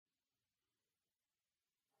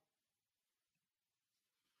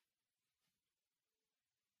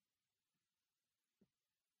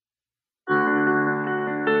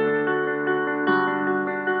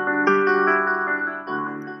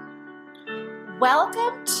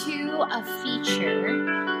Welcome to a feature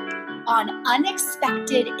on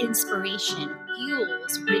unexpected inspiration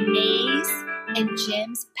fuels Renee's and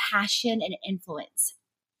Jim's passion and influence.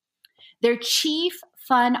 Their chief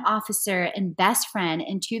fun officer and best friend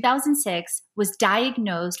in 2006 was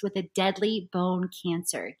diagnosed with a deadly bone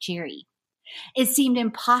cancer, Jerry. It seemed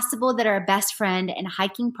impossible that our best friend and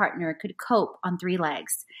hiking partner could cope on three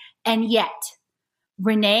legs. And yet,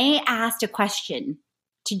 Renee asked a question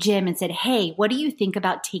to Jim and said, "Hey, what do you think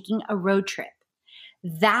about taking a road trip?"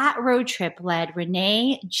 That road trip led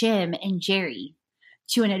Renee, Jim, and Jerry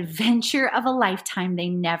to an adventure of a lifetime they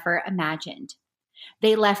never imagined.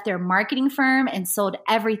 They left their marketing firm and sold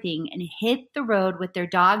everything and hit the road with their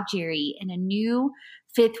dog, Jerry, in a new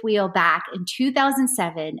fifth wheel back in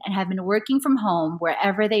 2007 and have been working from home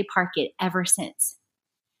wherever they park it ever since.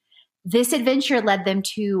 This adventure led them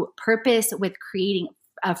to purpose with creating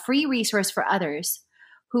a free resource for others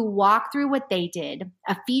who walk through what they did,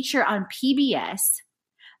 a feature on PBS,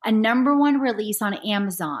 a #1 release on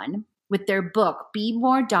Amazon with their book, Be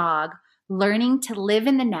More Dog, Learning to Live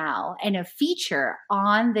in the Now, and a feature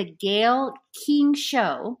on the Gayle King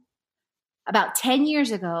Show about 10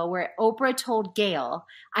 years ago where Oprah told Gayle,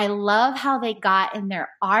 "I love how they got in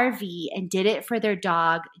their RV and did it for their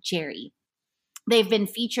dog, Jerry." They've been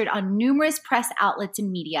featured on numerous press outlets and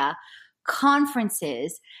media,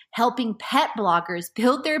 conferences, helping pet bloggers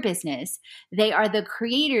build their business. They are the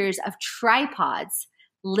creators of Tripods,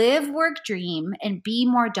 Live, Work, Dream, and Be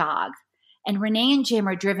More Dog. And Renee and Jim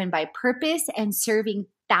are driven by purpose and serving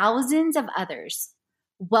thousands of others.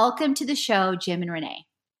 Welcome to the show, Jim and Renee.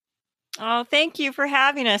 Oh, thank you for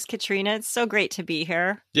having us, Katrina. It's so great to be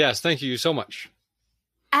here. Yes, thank you so much.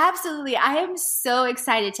 Absolutely. I am so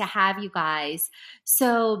excited to have you guys.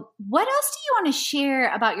 So what else do you want to share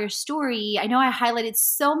about your story? I know I highlighted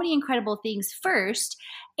so many incredible things first,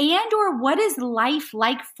 and or what is life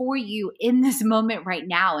like for you in this moment right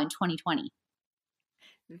now in 2020?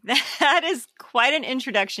 That is quite an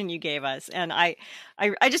introduction you gave us. And I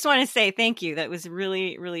just want to say thank you. That was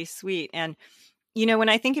really, really sweet. And, you know, when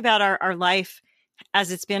I think about our life as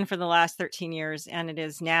it's been for the last 13 years and it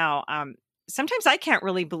is now, sometimes I can't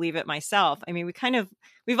really believe it myself. I mean,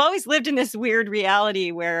 we've always lived in this weird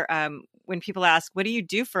reality where when people ask, "What do you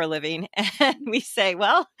do for a living?" and we say,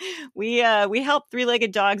 "Well, we help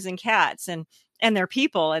three-legged dogs and cats and their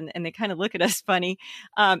people," and they kind of look at us funny.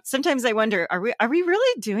 Sometimes I wonder, are we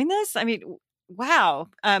really doing this? I mean, wow.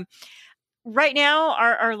 Right now,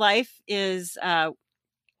 our life is.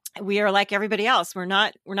 We are like everybody else. We're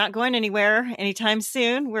not going anywhere anytime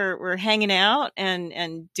soon. We're hanging out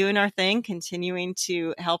and doing our thing, continuing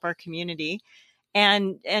to help our community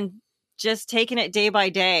and just taking it day by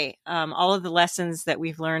day. All of the lessons that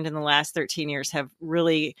we've learned in the last 13 years have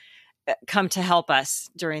really come to help us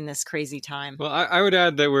during this crazy time. Well, I would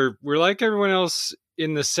add that we're like everyone else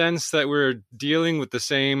in the sense that we're dealing with the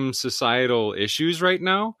same societal issues right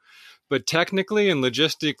now. But technically and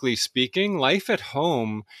logistically speaking, life at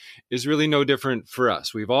home is really no different for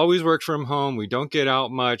us. We've always worked from home. We don't get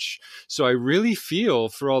out much. So I really feel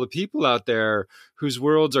for all the people out there whose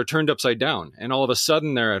worlds are turned upside down and all of a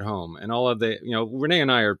sudden they're at home and all of the, Renee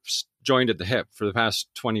and I are joined at the hip for the past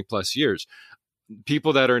 20 plus years.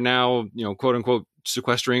 People that are now, quote unquote,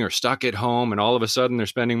 sequestering or stuck at home and all of a sudden they're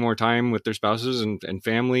spending more time with their spouses and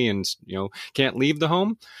family and, can't leave the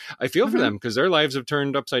home. I feel for them because their lives have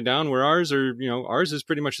turned upside down where ours is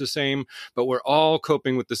pretty much the same, but we're all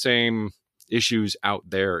coping with the same issues out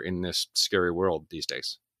there in this scary world these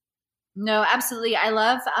days. No, absolutely. I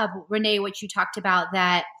love, Renee, what you talked about,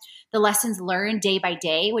 that the lessons learned day by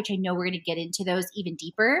day, which I know we're going to get into those even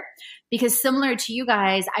deeper, because similar to you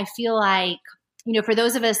guys, I feel like, for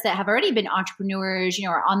those of us that have already been entrepreneurs,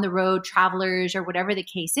 or on the road travelers or whatever the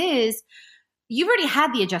case is, you've already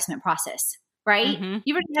had the adjustment process, right? Mm-hmm.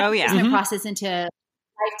 You've already had the adjustment process into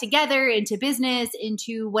life together, into business,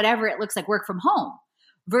 into whatever it looks like, work from home.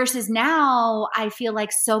 Versus now, I feel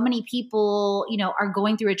like so many people, are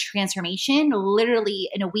going through a transformation literally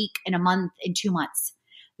in a week, in a month, in 2 months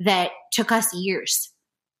that took us years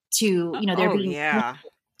to, Yeah.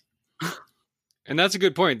 And that's a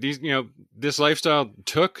good point. This lifestyle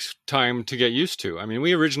took time to get used to. I mean,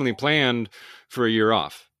 we originally planned for a year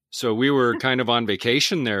off. So we were kind of on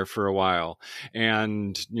vacation there for a while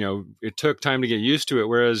and, it took time to get used to it.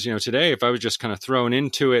 Whereas, today, if I was just kind of thrown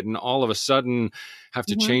into it and all of a sudden have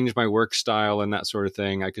to change my work style and that sort of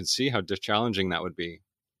thing, I could see how challenging that would be.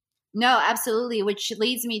 No, absolutely. Which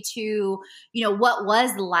leads me to, what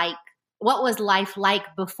was life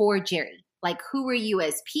like before Jerry? Like, who were you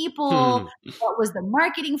as people? What was the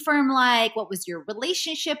marketing firm like? What was your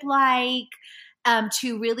relationship like?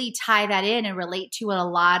 to really tie that in and relate to what a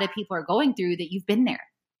lot of people are going through that you've been there.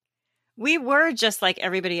 We were just like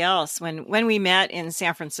everybody else when we met in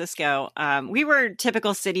San Francisco. We were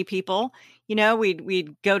typical city people.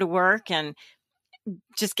 We'd go to work and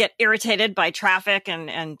just get irritated by traffic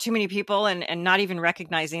and too many people and not even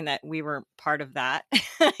recognizing that we were part of that.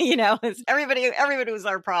 Everybody was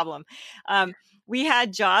our problem. We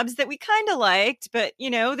had jobs that we kind of liked, but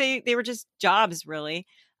they were just jobs really.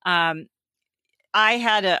 I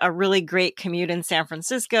had a really great commute in San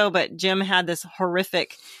Francisco, but Jim had this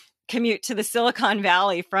horrific commute to the Silicon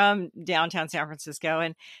Valley from downtown San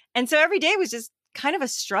Francisco. And so every day was just kind of a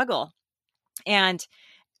struggle. And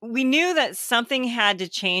we knew that something had to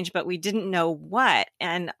change, but we didn't know what.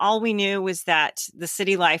 And all we knew was that the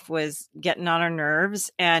city life was getting on our nerves,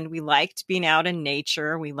 and we liked being out in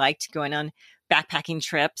nature. We liked going on backpacking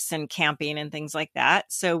trips and camping and things like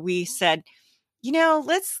that. So we said,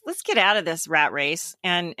 let's get out of this rat race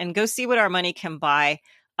and go see what our money can buy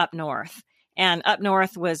up north. And up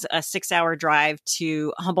north was a 6-hour drive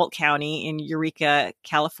to Humboldt County in Eureka,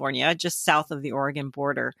 California, just south of the Oregon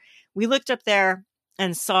border. We looked up there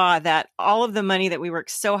and saw that all of the money that we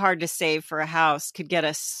worked so hard to save for a house could get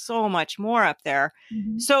us so much more up there.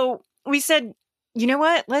 Mm-hmm. So we said, you know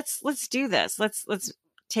what, let's do this. Let's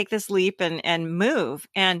take this leap and move.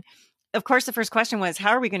 And of course, the first question was, how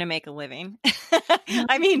are we going to make a living?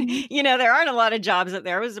 I mean, there aren't a lot of jobs up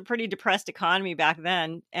there. It was a pretty depressed economy back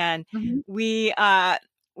then. And we kind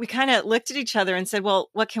of looked at each other and said, well,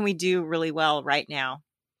 what can we do really well right now?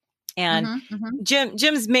 And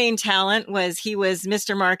Jim's main talent was he was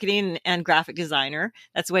Mr. Marketing and graphic designer.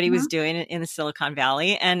 That's what he was doing in the Silicon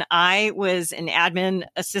Valley. And I was an admin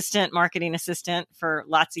assistant, marketing assistant for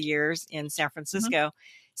lots of years in San Francisco.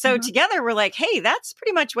 So together we're like, hey, that's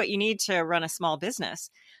pretty much what you need to run a small business.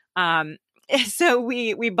 So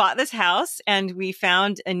we bought this house and we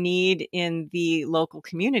found a need in the local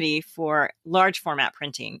community for large format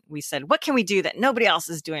printing. We said, what can we do that nobody else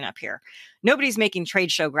is doing up here? Nobody's making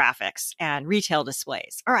trade show graphics and retail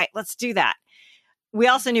displays. All right, let's do that. We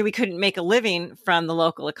also knew we couldn't make a living from the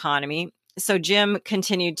local economy. So Jim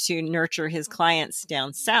continued to nurture his clients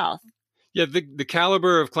down south. Yeah, the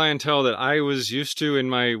caliber of clientele that I was used to in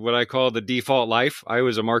my, what I call the default life, I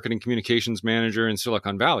was a marketing communications manager in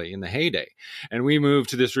Silicon Valley in the heyday. And we moved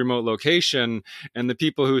to this remote location, and the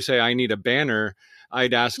people who say, I need a banner,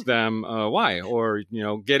 I'd ask them why, or,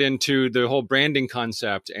 get into the whole branding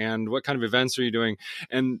concept and what kind of events are you doing?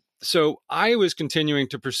 And so I was continuing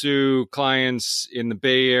to pursue clients in the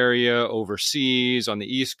Bay Area, overseas, on the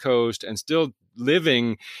East Coast, and still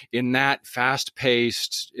living in that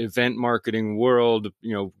fast-paced event marketing world,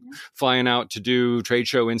 flying out to do trade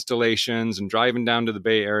show installations and driving down to the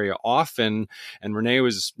Bay Area often. And Renee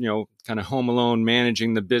was, kind of home alone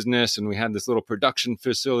managing the business. And we had this little production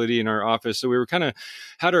facility in our office. So we were kind of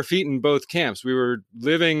had our feet in both camps. We were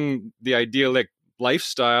living the idyllic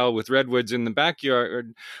lifestyle with redwoods in the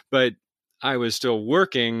backyard, but I was still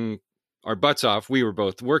working our butts off. We were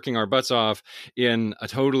both working our butts off in a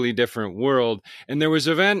totally different world. And there was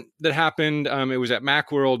an event that happened. It was at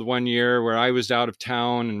Macworld one year where I was out of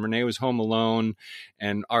town and Renee was home alone,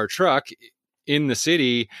 and our truck in the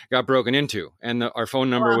city got broken into. And our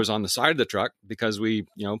phone number was on the side of the truck because we,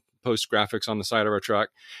 post graphics on the side of our truck.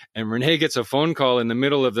 And Renee gets a phone call in the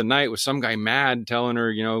middle of the night with some guy mad telling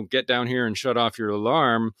her, get down here and shut off your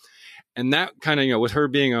alarm. And that kind of, with her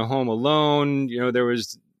being a home alone, there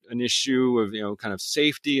was an issue of, kind of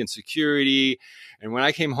safety and security. And when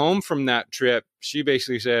I came home from that trip, she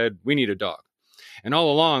basically said, we need a dog. And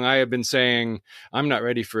all along, I have been saying, I'm not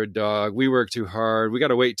ready for a dog. We work too hard. We got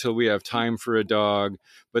to wait till we have time for a dog.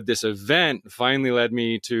 But this event finally led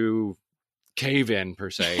me to cave in, per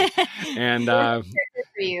se. And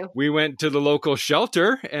we went to the local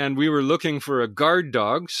shelter and we were looking for a guard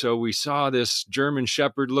dog. So we saw this German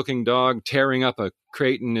Shepherd looking dog tearing up a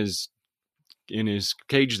crate in his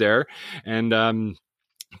cage there. And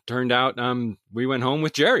turned out we went home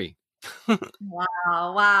with Jerry.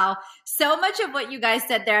 Wow. So much of what you guys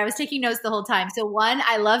said there, I was taking notes the whole time. So one,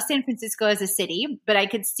 I love San Francisco as a city, but I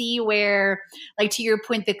could see where, like, to your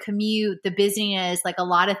point, the commute, the busyness, like a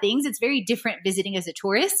lot of things, it's very different visiting as a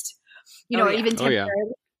tourist, or even temporarily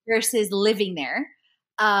versus living there.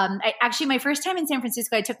 Actually, my first time in San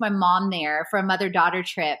Francisco, I took my mom there for a mother-daughter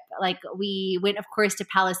trip. Like, we went, of course, to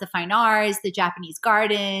Palace of Fine Arts, the Japanese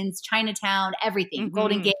Gardens, Chinatown, everything,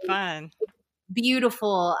 Golden Gate. Fun.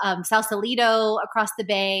 Beautiful, Sausalito across the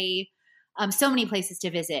bay, so many places to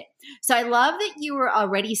visit. So I love that you were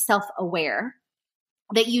already self-aware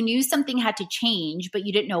that you knew something had to change, but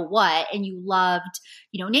you didn't know what, and you loved,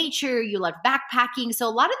 nature, you loved backpacking. So a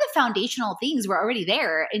lot of the foundational things were already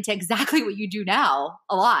there into exactly what you do now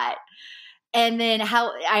a lot. And then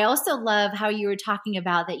how I also love how you were talking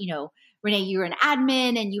about that, Renee, you were an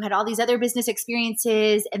admin and you had all these other business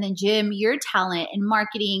experiences. And then Jim, your talent in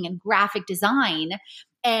marketing and graphic design.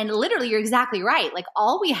 And literally, you're exactly right. Like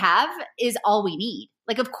all we have is all we need.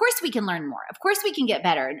 Like, of course we can learn more. Of course we can get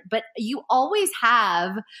better, but you always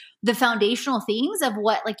have the foundational things of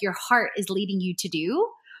what like your heart is leading you to do.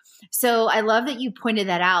 So I love that you pointed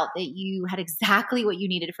that out, that you had exactly what you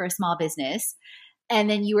needed for a small business. And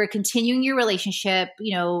then you were continuing your relationship,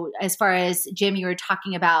 as far as Jim, you were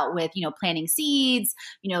talking about with, planting seeds,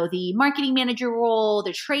 the marketing manager role,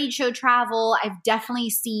 the trade show travel. I've definitely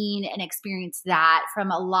seen and experienced that from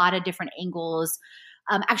a lot of different angles.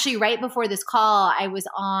 Actually, right before this call, I was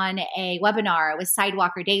on a webinar with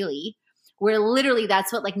Sidewalker Daily, where literally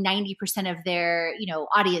that's what like 90% of their,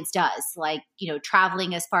 audience does, like,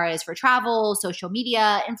 traveling as far as for travel, social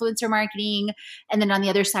media, influencer marketing. And then on the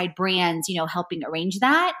other side, brands, helping arrange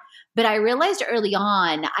that. But I realized early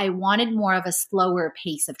on, I wanted more of a slower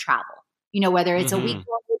pace of travel, whether it's a week-long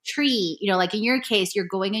retreat, like in your case, you're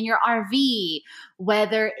going in your RV,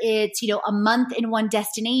 whether it's, a month in one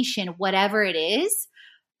destination, whatever it is.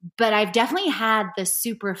 But I've definitely had the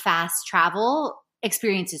super fast travel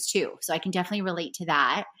experiences too. So I can definitely relate to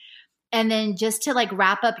that. And then just to like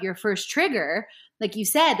wrap up your first trigger, like you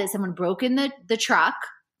said, that someone broke in the truck.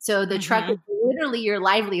 So the truck is literally your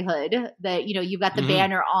livelihood, that, you've got the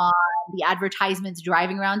banner on, the advertisements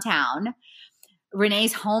driving around town.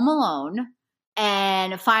 Renee's home alone.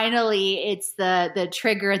 And finally it's the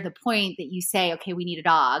trigger and the point that you say, okay, we need a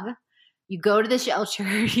dog. You go to the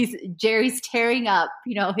shelter. Jerry's tearing up,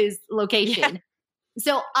 his location. Yeah.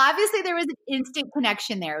 So obviously there was an instant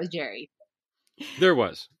connection there with Jerry. There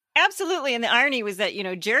was. Absolutely. And the irony was that,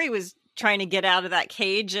 Jerry was trying to get out of that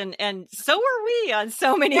cage and so were we on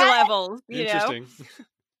so many levels. Interesting.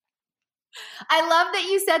 I love that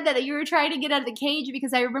you said that you were trying to get out of the cage,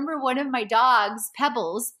 because I remember one of my dogs,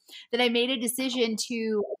 Pebbles, that I made a decision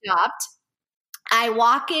to adopt. I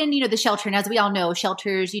walk in, the shelter. And as we all know,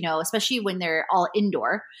 shelters, especially when they're all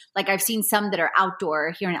indoor, like I've seen some that are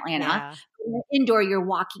outdoor here in Atlanta. Yeah. Indoor, you're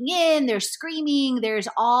walking in, they're screaming, there's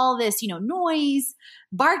all this, noise,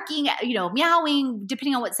 barking, meowing,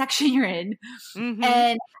 depending on what section you're in. Mm-hmm.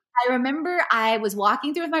 And I remember I was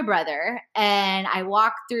walking through with my brother, and I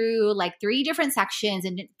walked through like 3 different sections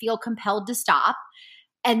and didn't feel compelled to stop.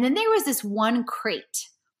 And then there was this one crate,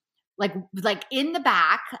 like in the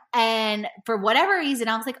back. And for whatever reason,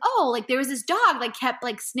 I was like, oh, like there was this dog, like kept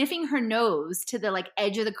like sniffing her nose to the like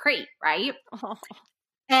edge of the crate. Right. Oh.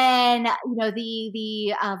 And,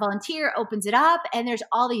 the volunteer opens it up, and there's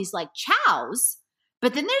all these like chows,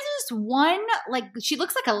 but then there's this one, like, she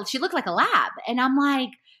looked like a lab. And I'm like,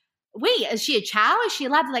 wait, is she a chow? Is she a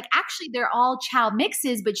lab? Like, actually they're all chow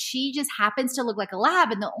mixes, but she just happens to look like a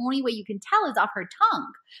lab. And the only way you can tell is off her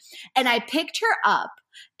tongue. And I picked her up,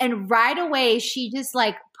 and right away she just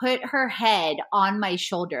like put her head on my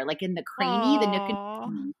shoulder, like in the cranny, the nook and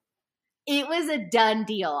cranny. It was a done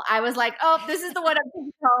deal. I was like, oh, this is the one I'm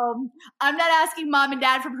taking home. I'm not asking mom and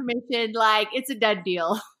dad for permission. Like, it's a done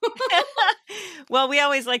deal. Well, we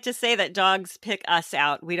always like to say that dogs pick us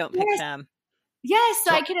out. We don't pick them. Yes.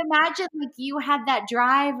 So I can imagine like you had that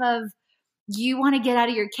drive of you want to get out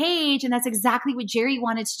of your cage. And that's exactly what Jerry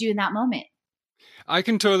wanted to do in that moment. I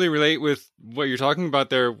can totally relate with what you're talking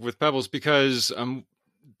about there with Pebbles, because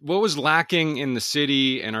what was lacking in the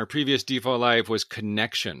city and our previous default life was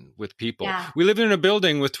connection with people. Yeah. We lived in a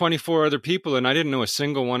building with 24 other people, and I didn't know a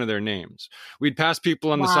single one of their names. We'd pass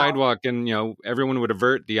people on the sidewalk, and, everyone would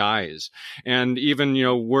avert the eyes. And even,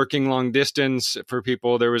 working long distance for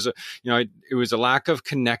people, there was it was a lack of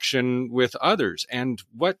connection with others. And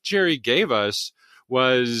what Jerry gave us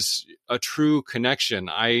was a true connection.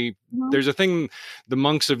 There's a thing the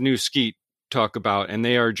monks of New Skeet talk about, and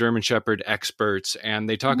they are German Shepherd experts, and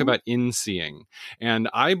they talk about in-seeing. And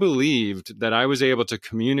I believed that I was able to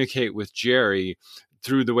communicate with Jerry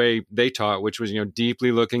through the way they taught, which was,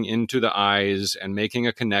 deeply looking into the eyes and making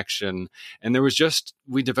a connection. And there was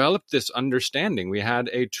we developed this understanding. We had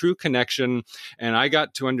a true connection, and I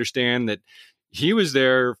got to understand that he was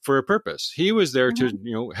there for a purpose. He was there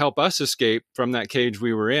to, help us escape from that cage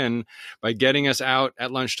we were in by getting us out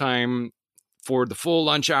at lunchtime for the full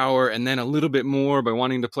lunch hour, and then a little bit more by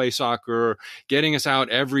wanting to play soccer, getting us out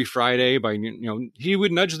every Friday by, he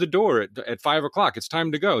would nudge the door at 5 o'clock. It's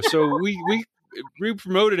time to go. So we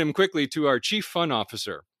promoted him quickly to our chief fun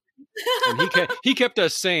officer. And he kept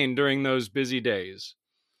us sane during those busy days.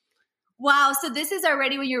 Wow. So this is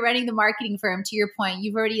already when you're running the marketing firm, to your point,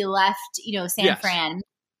 you've already left, San Yes. Fran,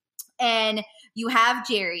 and you have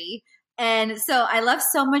Jerry. And so I love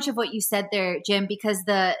so much of what you said there, Jim, because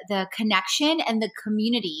the connection and the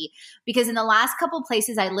community, because in the last couple of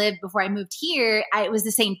places I lived before I moved here, it was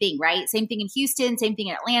the same thing, right? Same thing in Houston, same thing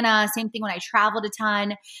in Atlanta, same thing when I traveled a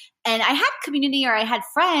ton. And I had community or I had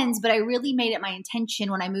friends, but I really made it my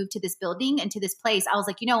intention when I moved to this building and to this place. I was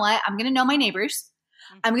like, you know what? I'm going to know my neighbors.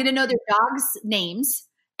 I'm going to know their dogs' names.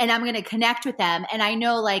 And I'm going to connect with them. And I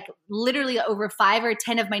know like literally over 5 or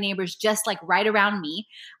 10 of my neighbors just like right around me.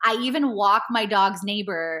 I even walk my dog's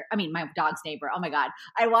neighbor. Oh my God.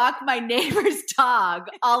 I walk my neighbor's dog,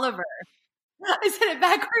 Oliver. I said it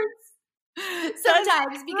backwards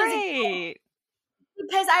sometimes because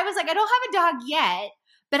I was like, I don't have a dog yet,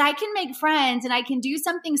 but I can make friends and I can do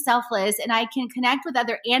something selfless and I can connect with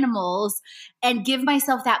other animals and give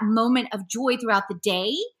myself that moment of joy throughout the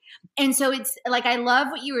day. And so it's like, I love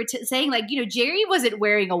what you were saying. Like, Jerry wasn't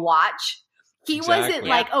wearing a watch. He wasn't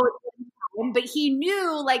like, oh, but he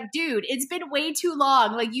knew like, dude, it's been way too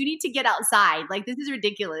long. Like, you need to get outside. Like, this is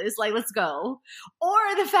ridiculous. Like, let's go. Or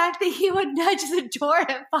the fact that he would nudge the door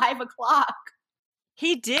at 5 o'clock.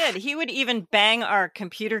 He did. He would even bang our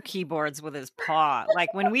computer keyboards with his paw.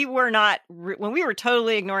 Like when we were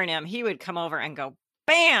totally ignoring him, he would come over and go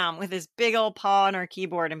bam with his big old paw on our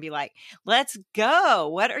keyboard and be like, let's go.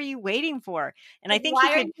 What are you waiting for? And I think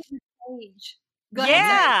I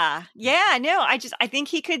think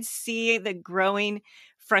he could see the growing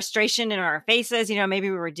frustration in our faces. Maybe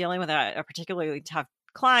we were dealing with a particularly tough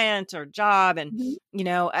client or job. And,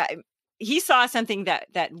 he saw something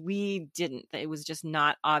that we didn't, that it was just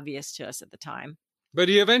not obvious to us at the time. But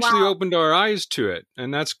he eventually opened our eyes to it.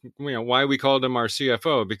 And that's why we called him our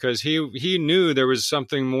CFO, because he knew there was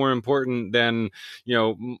something more important than,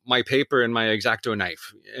 my paper and my X-Acto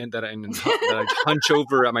knife and that I hunch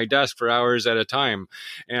over at my desk for hours at a time.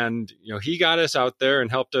 And, he got us out there and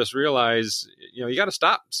helped us realize, you got to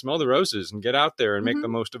stop, smell the roses and get out there and make the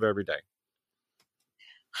most of every day.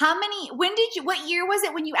 What year was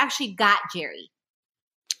it when you actually got Jerry?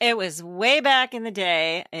 It was way back in the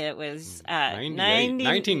day. It was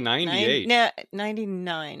 1998.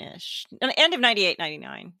 99-ish. End of 98,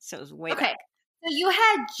 99. So it was way back. So you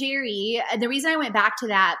had Jerry. And the reason I went back to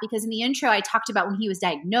that, because in the intro, I talked about when he was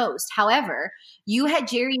diagnosed. However, you had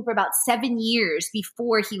Jerry for about 7 years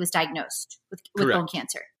before he was diagnosed with bone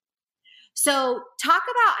cancer. So talk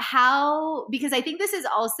about how, because I think this is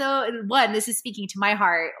also, this is speaking to my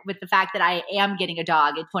heart with the fact that I am getting a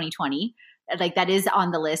dog in 2020. Like that is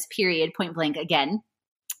on the list, period, point blank again.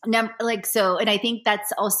 And I think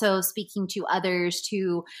that's also speaking to others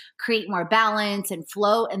to create more balance and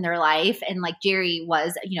flow in their life. And like Jerry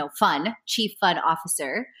was, chief fun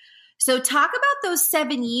officer. So talk about those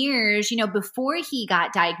 7 years, before he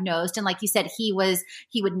got diagnosed. And like you said, he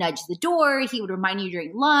would nudge the door. He would remind you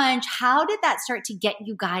during lunch. How did that start to get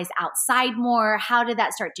you guys outside more? How did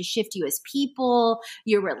that start to shift you as people,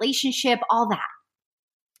 your relationship, all that?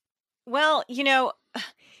 Well,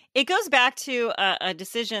 it goes back to a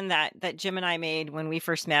decision that Jim and I made when we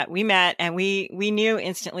first met. We met and we knew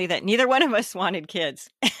instantly that neither one of us wanted kids.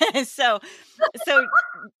 So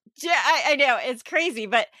yeah, I know it's crazy,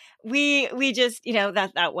 but we just,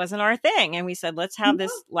 that wasn't our thing. And we said, let's have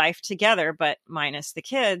this life together, but minus the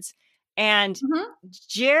kids. And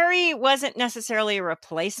Jerry wasn't necessarily a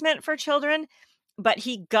replacement for children, but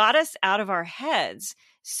he got us out of our heads.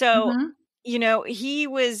 So, he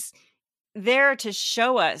was there to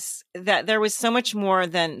show us that there was so much more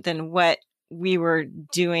than what we were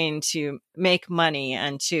doing to make money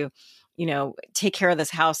and to, take care of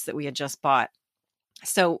this house that we had just bought.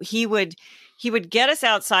 So he would get us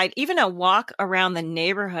outside. Even a walk around the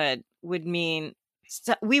neighborhood would mean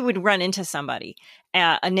we would run into somebody,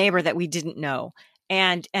 a neighbor that we didn't know.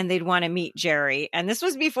 And they'd want to meet Jerry. And this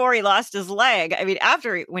was before he lost his leg. I mean,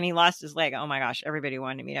 when he lost his leg, oh my gosh, everybody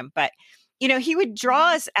wanted to meet him. But, he would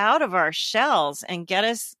draw us out of our shells and get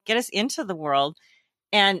us into the world.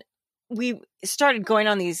 And we started going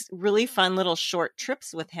on these really fun little short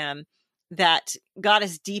trips with him that got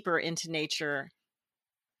us deeper into nature.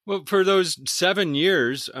 Well, for those 7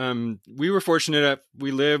 years, we were fortunate that we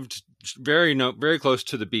lived very close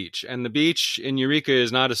to the beach. And the beach in Eureka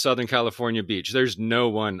is not a Southern California beach. There's no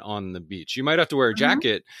one on the beach. You might have to wear a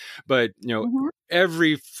jacket, but,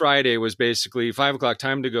 every Friday was basically 5 o'clock,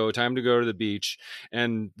 time to go to the beach.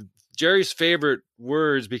 And Jerry's favorite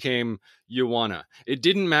words became, "You wanna." It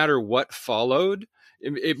didn't matter what followed.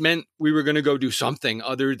 It meant we were going to go do something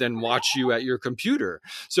other than watch you at your computer.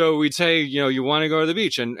 So we'd say, you want to go to the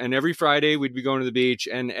beach. And every Friday we'd be going to the beach.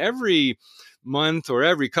 And every month or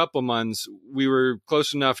every couple months, we were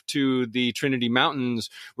close enough to the Trinity Mountains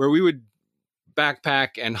where we would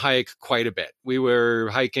backpack and hike quite a bit. We were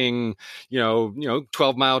hiking,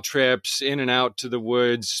 12-mile trips in and out to the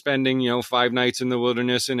woods, spending, 5 nights in the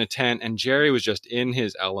wilderness in a tent. And Jerry was just in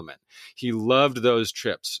his element. He loved those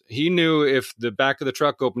trips. He knew if the back of the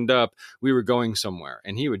truck opened up, we were going somewhere,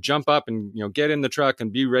 and he would jump up and, get in the truck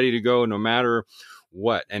and be ready to go no matter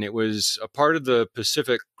what. And it was a part of the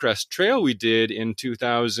Pacific Crest Trail we did in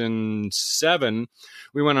 2007.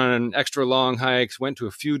 We went on an extra long hike, went to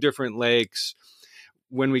a few different lakes.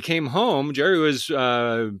 When we came home, Jerry was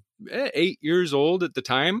 8 years old at the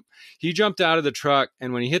time. He jumped out of the truck,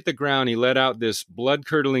 and when he hit the ground, he let out this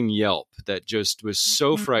blood-curdling yelp that just was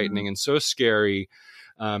so frightening and so scary.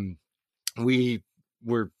 We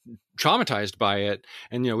were traumatized by it.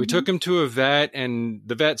 And, we took him to a vet, and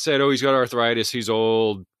the vet said, he's got arthritis, he's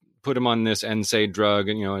old, put him on this NSAID drug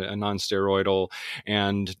and, a non-steroidal.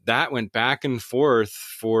 And that went back and forth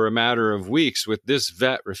for a matter of weeks with this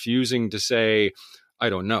vet refusing to say, I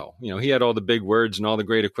don't know. He had all the big words and all the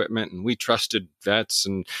great equipment, and we trusted vets,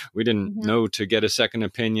 and we didn't know to get a second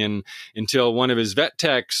opinion until one of his vet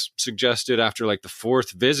techs suggested, after like the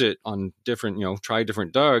 4th visit on different, try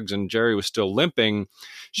different dogs, and Jerry was still limping.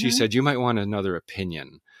 She said, you might want another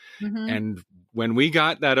opinion. And when we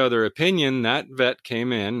got that other opinion, that vet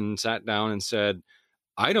came in and sat down and said,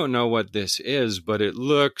 I don't know what this is, but it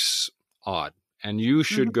looks odd. And you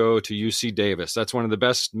should go to UC Davis. That's one of the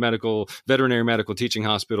best veterinary medical teaching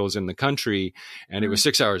hospitals in the country. And it was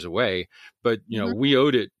 6 hours away. But, we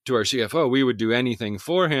owed it to our CFO. We would do anything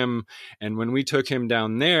for him. And when we took him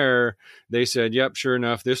down there, they said, yep, sure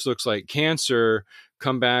enough, this looks like cancer.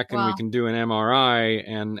 Come back and we can do an MRI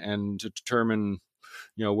and to determine,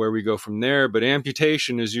 where we go from there. But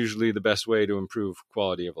amputation is usually the best way to improve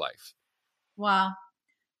quality of life. Wow.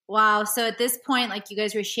 So at this point, like you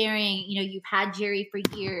guys were sharing, you've had Jerry for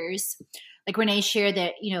years. Like Renee shared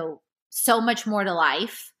that, so much more to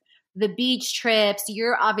life. The beach trips,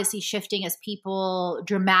 you're obviously shifting as people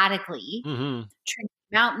dramatically. Trinity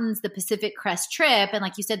Mountains, the Pacific Crest trip. And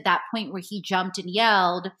like you said, that point where he jumped and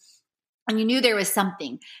yelled, and you knew there was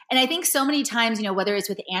something. And I think so many times, whether it's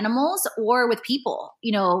with animals or with people,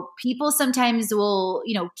 people sometimes will,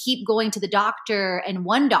 keep going to the doctor and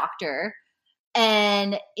one doctor.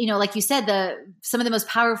 And, like you said, some of the most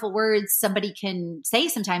powerful words somebody can say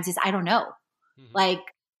sometimes is, I don't know.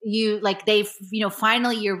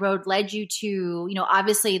 Finally your road led you to,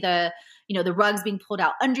 obviously the rug's being pulled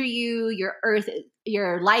out under you,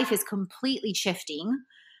 your life is completely shifting.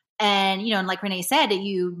 And, and like Renee said,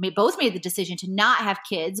 you both made the decision to not have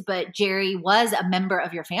kids, but Jerry was a member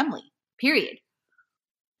of your family, period.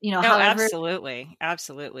 However, absolutely.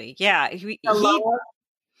 Absolutely. Yeah.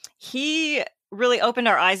 He really opened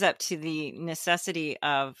our eyes up to the necessity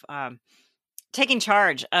of taking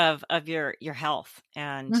charge of your health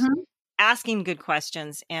and asking good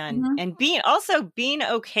questions and being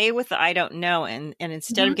okay with the I don't know, and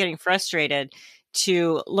instead of getting frustrated,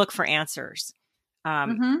 to look for answers.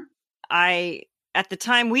 At the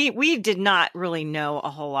time we did not really know a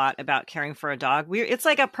whole lot about caring for a dog. It's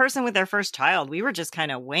like a person with their first child. We were just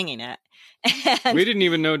kind of winging it. And we didn't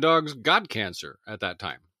even know dogs got cancer at that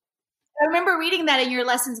time. I remember reading that in your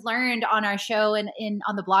lessons learned on our show and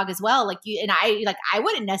on the blog as well. I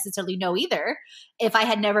wouldn't necessarily know either if I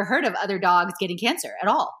had never heard of other dogs getting cancer at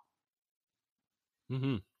all.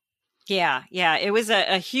 Yeah. It was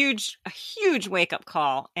a huge wake up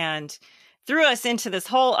call, and threw us into this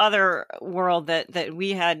whole other world that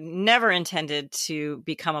we had never intended to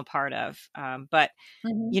become a part of. But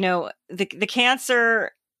the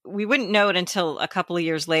cancer, we wouldn't know it until a couple of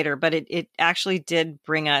years later, but it actually did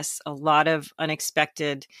bring us a lot of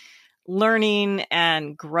unexpected learning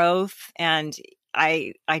and growth. And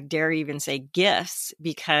I dare even say gifts,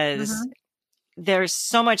 because there's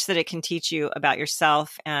so much that it can teach you about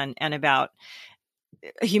yourself and about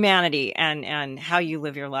humanity and how you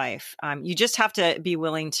live your life. You just have to be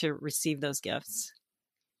willing to receive those gifts.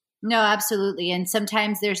 No, absolutely. And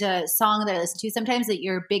sometimes there's a song that I listen to, sometimes that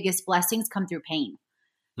your biggest blessings come through pain.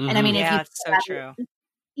 And I mean, it's so true.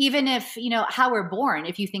 Even if, how we're born,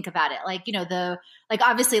 if you think about it,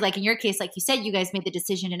 obviously, like in your case, like you said, you guys made the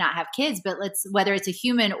decision to not have kids, but whether it's a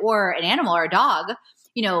human or an animal or a dog,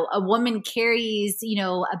 a woman carries,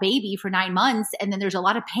 a baby for 9 months, and then there's a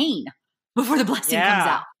lot of pain before the blessing comes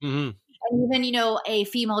out. And even, a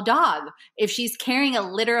female dog, if she's carrying a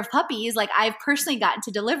litter of puppies, like I've personally gotten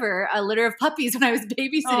to deliver a litter of puppies when I was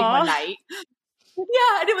babysitting one night.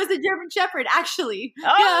 Yeah, and it was a German Shepherd, actually.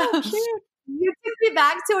 Oh, cute. You took me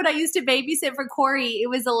back to when I used to babysit for Corey. It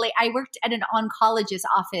was I worked at an oncologist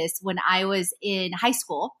office when I was in high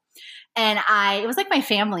school. And it was like my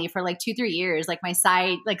family for like 2-3 years, like my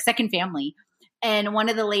second family. And one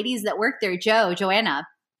of the ladies that worked there, Joanna,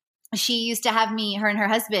 she used to have her and her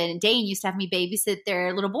husband, Dane, used to have me babysit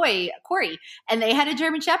their little boy, Corey. And they had a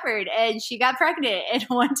German Shepherd, and she got pregnant. And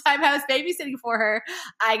one time I was babysitting for her,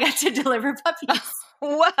 I got to deliver puppies.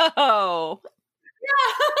 Whoa.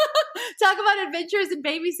 Yeah. Talk about adventures in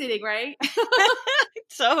babysitting, right?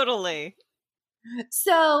 Totally.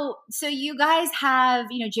 So you guys have,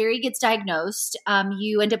 Jerry gets diagnosed.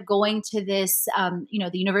 You end up going to this, the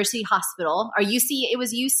university hospital, or it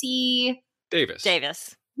was UC Davis.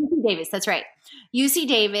 UC Davis, that's right. UC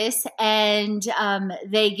Davis, and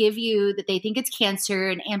they give you that they think it's cancer,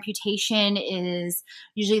 and amputation is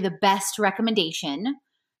usually the best recommendation.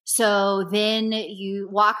 So then you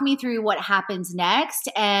walk me through what happens next,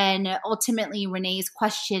 and ultimately Renee's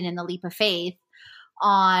question and the leap of faith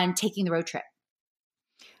on taking the road trip.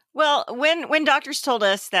 Well, when doctors told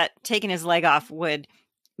us that taking his leg off would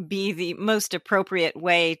be the most appropriate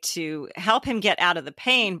way to help him get out of the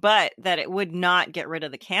pain, but that it would not get rid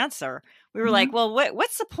of the cancer, we were like, well,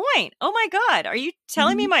 what's the point? Oh my God, are you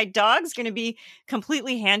telling me my dog's going to be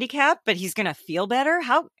completely handicapped, but he's going to feel better?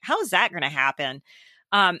 How is that going to happen?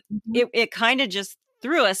 It kind of just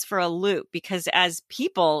threw us for a loop, because as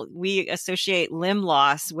people, we associate limb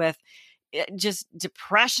loss with just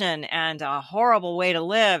depression and a horrible way to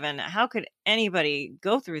live. And how could anybody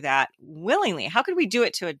go through that willingly? How could we do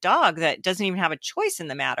it to a dog that doesn't even have a choice in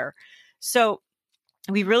the matter? So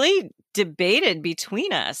we really debated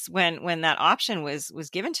between us when that option was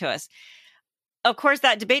given to us. Of course,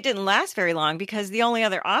 that debate didn't last very long, because the only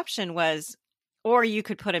other option was, or you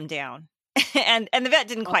could put him down. and the vet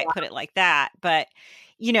didn't quite put it like that, but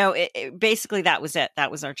basically that was it.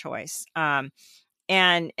 That was our choice.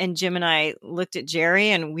 And Jim and I looked at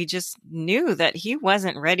Jerry, and we just knew that he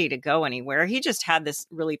wasn't ready to go anywhere. He just had this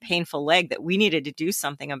really painful leg that we needed to do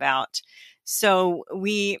something about. So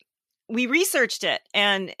we researched it,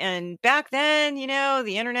 and back then,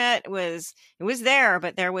 the internet was there,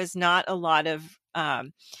 but there was not a lot of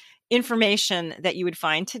information that you would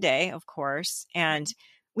find today, of course. And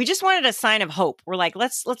we just wanted a sign of hope. We're like,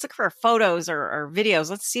 let's look for photos or videos.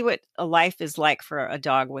 Let's see what a life is like for a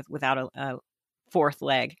dog without a fourth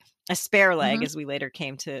leg, a spare leg, as we later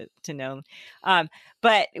came to know.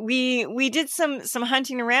 But we did some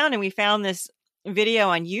hunting around, and we found this video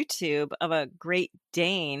on YouTube of a Great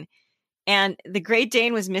Dane, and the Great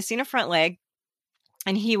Dane was missing a front leg,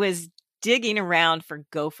 and he was digging around for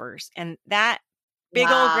gophers. And that big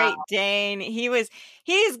old Great Dane,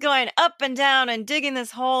 he's going up and down and digging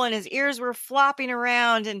this hole, and his ears were flopping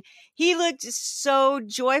around, and he looked so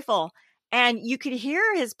joyful. And you could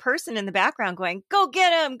hear his person in the background going, "Go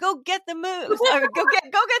get him! Go get the moose! Or go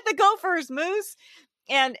get the gophers, Moose!"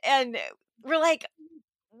 And we're like,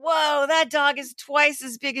 "Whoa, that dog is twice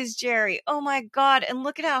as big as Jerry! Oh my God! And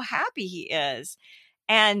look at how happy he is!"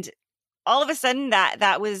 And all of a sudden,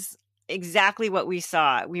 that was exactly what we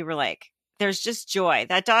saw. We were like, "There's just joy.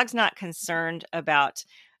 That dog's not concerned about."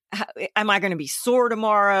 Am I going to be sore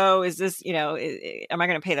tomorrow? Is this, am I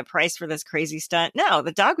going to pay the price for this crazy stunt? No,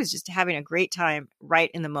 the dog was just having a great time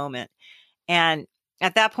right in the moment. And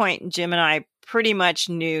at that point, Jim and I pretty much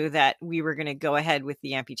knew that we were going to go ahead with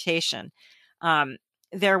the amputation.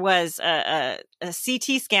 There was a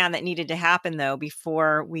CT scan that needed to happen, though,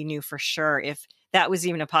 before we knew for sure if that was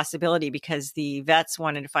even a possibility, because the vets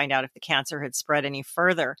wanted to find out if the cancer had spread any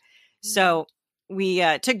further. So we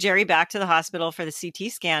took Jerry back to the hospital for the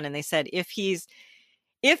CT scan, and they said,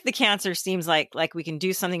 if the cancer seems like we can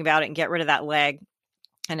do something about it and get rid of that leg,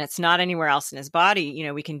 and it's not anywhere else in his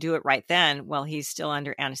body, we can do it right then while he's still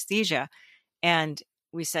under anesthesia. And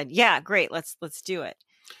we said, yeah, great. Let's do it.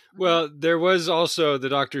 Well, there was also, the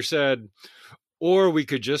doctor said, or we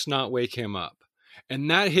could just not wake him up.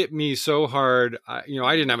 And that hit me so hard. I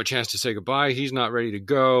didn't have a chance to say goodbye. He's not ready to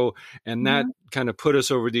go. And that kind of put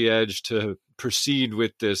us over the edge to proceed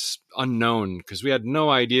with this unknown, because we had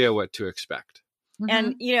no idea what to expect.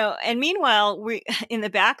 And, and meanwhile, in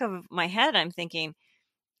the back of my head, I'm thinking,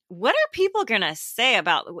 what are people going to say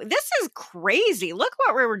about this? Is crazy. Look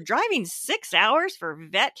what we were driving 6 hours for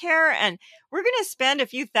vet care, and we're going to spend a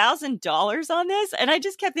few $1,000s on this. And I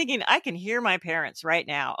just kept thinking, I can hear my parents right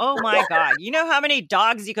now. Oh my God. You know how many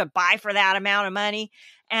dogs you could buy for that amount of money?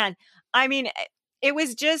 And I mean,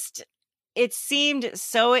 it seemed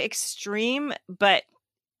so extreme, but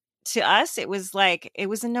to us, it was like, it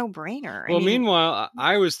was a no-brainer. Well, meanwhile,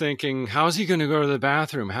 I was thinking, how's he going to go to the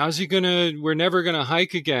bathroom? We're never going to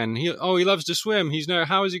hike again. He loves to swim.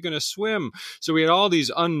 How is he going to swim? So we had all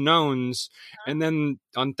these unknowns. And then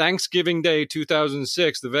on Thanksgiving Day,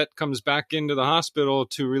 2006, the vet comes back into the hospital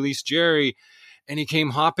to release Jerry. And he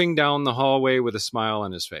came hopping down the hallway with a smile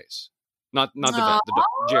on his face. Not the vet,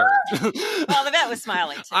 Jerry. Well, the vet was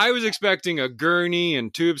smiling too. I was expecting a gurney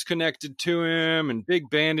and tubes connected to him and big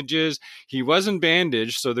bandages. He wasn't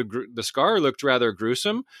bandaged, so the scar looked rather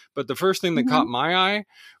gruesome. But the first thing that caught my eye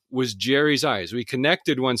was Jerry's eyes. We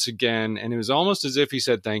connected once again, and it was almost as if he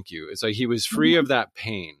said thank you. It's like he was free of that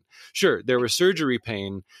pain. Sure, there was surgery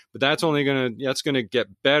pain, but that's gonna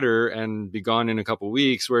get better and be gone in a couple of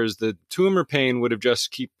weeks. Whereas the tumor pain would have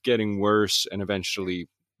just keep getting worse and eventually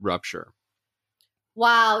rupture.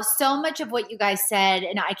 Wow, so much of what you guys said,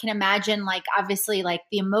 and I can imagine, like, obviously, like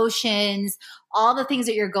the emotions, all the things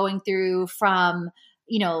that you're going through from,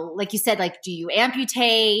 you know, like you said, like, do you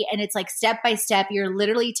amputate? And it's like step by step, you're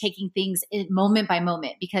literally taking things moment by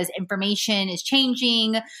moment because information is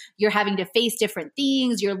changing. You're having to face different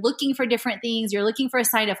things. You're looking for different things. You're looking for a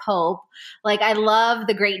sign of hope. Like, I love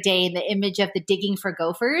the Great Day and the image of the digging for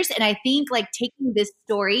gophers. And I think, like, taking this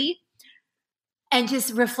story and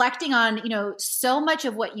just reflecting on, you know, so much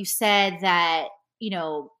of what you said that, you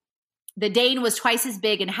know, the Dane was twice as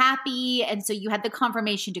big and happy. And so you had the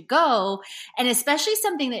confirmation to go. And especially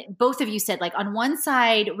something that both of you said, like on one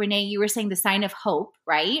side, Renee, you were saying the sign of hope,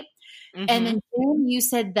 right? And then Jim, you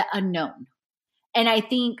said the unknown. And I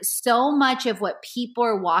think so much of what people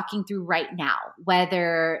are walking through right now,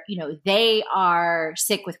 whether, you know, they are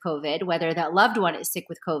sick with COVID, whether that loved one is sick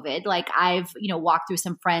with COVID, like I've, you know, walked through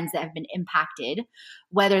some friends that have been impacted,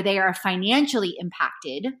 whether they are financially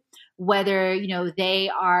impacted, whether, you know, they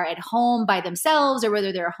are at home by themselves or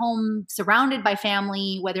whether they're home surrounded by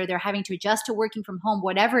family, whether they're having to adjust to working from home,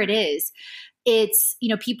 whatever it is, it's, you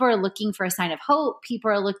know, people are looking for a sign of hope.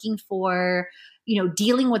 People are looking for, you know,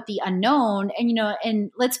 dealing with the unknown. And, you know,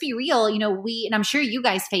 and let's be real, you know, and I'm sure you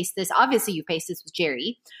guys face this, obviously you face this with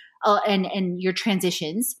Jerry and your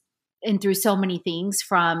transitions and through so many things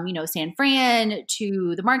from, you know, San Fran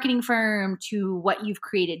to the marketing firm to what you've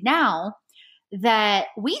created now, that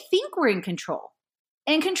we think we're in control.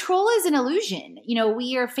 And control is an illusion. You know,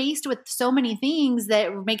 we are faced with so many things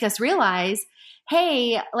that make us realize,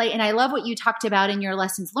 hey, like, and I love what you talked about in your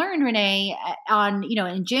lessons learned, Renee, on, you know,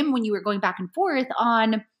 and Jim, when you were going back and forth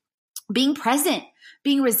on being present,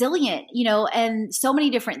 being resilient, you know, and so many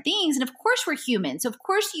different things. And of course we're human. So of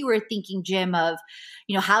course you were thinking, Jim, of,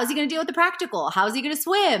 you know, how is he going to deal with the practical? How is he going to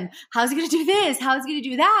swim? How is he going to do this? How is he going to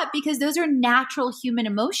do that? Because those are natural human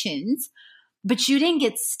emotions, but you didn't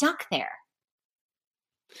get stuck there.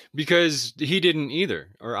 Because he didn't either.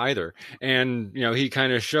 And, you know, he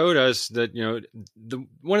kind of showed us that, you know,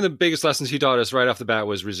 one of the biggest lessons he taught us right off the bat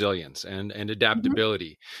was resilience and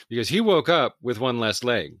adaptability, because he woke up with one less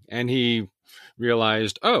leg and he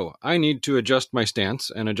realized, oh, I need to adjust my stance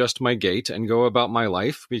and adjust my gait and go about my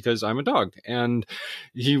life because I'm a dog. And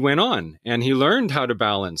he went on and he learned how to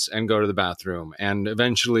balance and go to the bathroom. And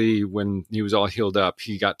eventually, when he was all healed up,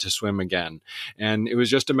 he got to swim again. And it was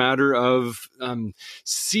just a matter of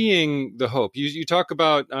seeing the hope. You talk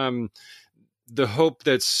about the hope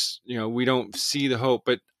that's, you know, we don't see the hope,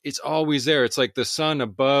 but it's always there. It's like the sun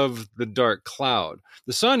above the dark cloud.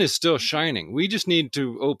 The sun is still shining. We just need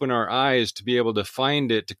to open our eyes to be able to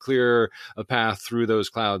find it, to clear a path through those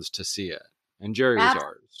clouds to see it. And Jerry was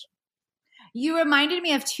ours. You reminded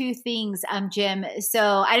me of two things, Jim.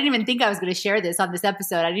 So I didn't even think I was going to share this on this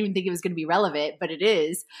episode. I didn't even think it was going to be relevant, but it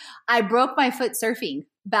is. I broke my foot surfing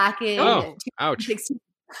back in 2016.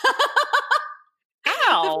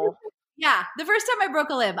 Ow. Yeah, the first time I broke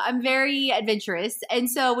a limb. I'm very adventurous. And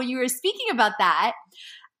so when you were speaking about that,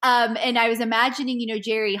 and I was imagining, you know,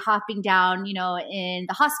 Jerry hopping down, you know, in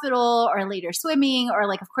the hospital or later swimming, or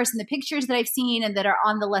like, of course, in the pictures that I've seen and that are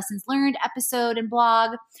on the Lessons Learned episode and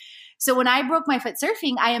blog. So when I broke my foot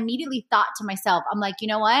surfing, I immediately thought to myself, I'm like, you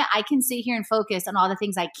know what? I can sit here and focus on all the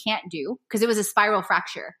things I can't do, because it was a spiral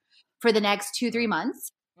fracture for the next 2-3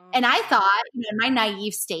 months. And I thought, you know, in my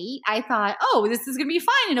naive state, I thought, oh, this is going to be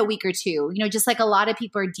fine in a week or two. You know, just like a lot of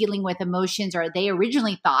people are dealing with emotions, or they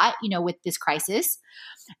originally thought, you know, with this crisis.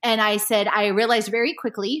 And I said, I realized very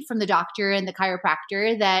quickly from the doctor and the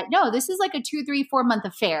chiropractor that, no, this is like a 2, 3, 4 month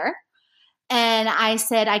affair. And I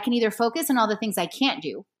said, I can either focus on all the things I can't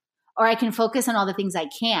do, or I can focus on all the things I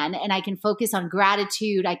can, and I can focus on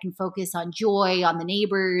gratitude. I can focus on joy, on the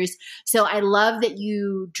neighbors. So I love that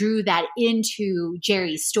you drew that into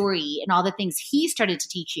Jerry's story and all the things he started to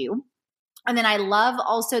teach you. And then I love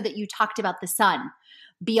also that you talked about the sun,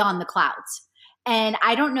 Beyond the Clouds. And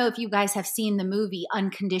I don't know if you guys have seen the movie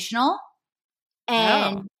Unconditional.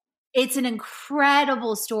 And No. it's an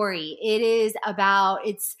incredible story. It is about,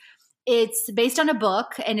 it's based on a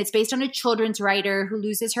book, and it's based on a children's writer who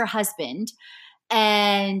loses her husband.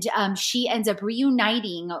 And she ends up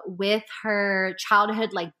reuniting with her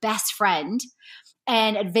childhood like best friend,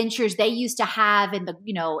 and adventures they used to have in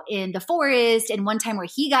the forest. And one time where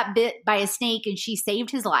he got bit by a snake and she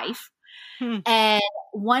saved his life. And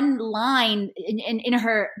one line in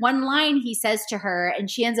her one line he says to her, and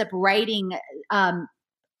she ends up writing an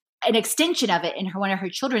extension of it in one of her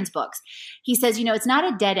children's books. He says, it's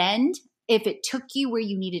not a dead end if it took you where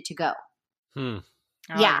you needed to go. Oh,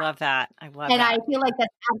 Yeah. I love that. And I feel like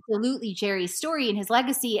that's absolutely Jerry's story and his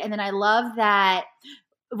legacy. And then I love that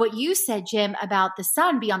what you said, Jim, about the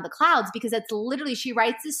sun beyond the clouds, because that's literally, she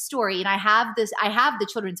writes this story, and I have the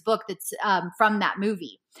children's book that's from that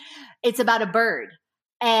movie. It's about a bird.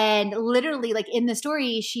 And literally, like in the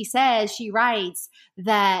story, she writes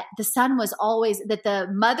that the sun was always, that the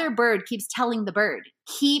mother bird keeps telling the bird,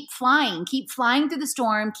 keep flying through the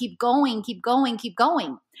storm, keep going, keep going, keep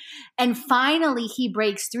going. And finally, he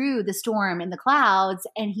breaks through the storm in the clouds,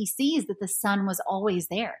 and he sees that the sun was always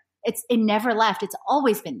there. It never left. It's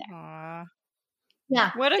always been there. Aww.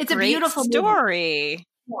 Yeah. What it's great a beautiful story. Movie.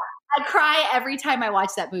 Yeah. I cry every time I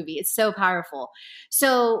watch that movie. It's so powerful.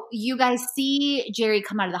 So you guys see Jerry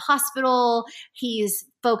come out of the hospital. He's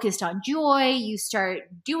focused on joy. You start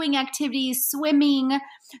doing activities, swimming.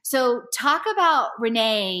 So talk about,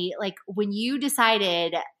 Renee, like when you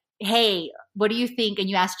decided, hey, what do you think? And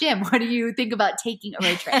you asked Jim, what do you think about taking a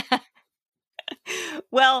road trip?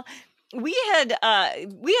 Well, we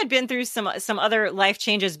had been through some other life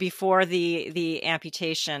changes before the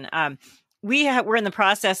amputation. We're in the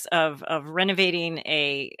process of renovating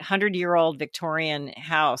a 100-year-old Victorian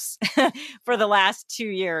house for the last 2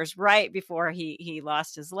 years, right before he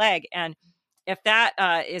lost his leg. And if that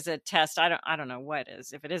is a test, I don't know what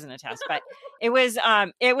is, if it isn't a test, but it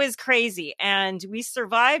was crazy. And we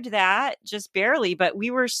survived that just barely, but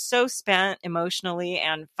we were so spent emotionally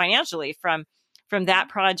and financially from that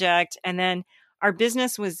project. And then our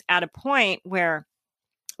business was at a point where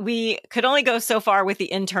we could only go so far with the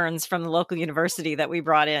interns from the local university that we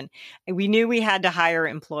brought in. And we knew we had to hire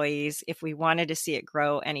employees if we wanted to see it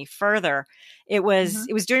grow any further. It was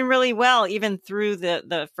doing really well, even through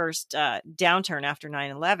the first downturn after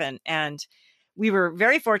 9/11. And we were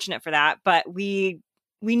very fortunate for that, but we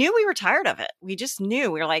knew we were tired of it. We just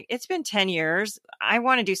knew. We were like, it's been 10 years. I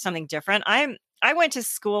want to do something different. I went to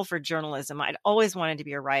school for journalism. I'd always wanted to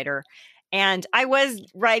be a writer. And I was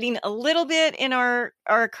writing a little bit in our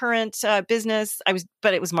current business.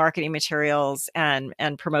 But it was marketing materials and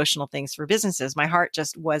promotional things for businesses. My heart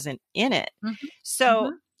just wasn't in it.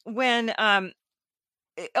 So when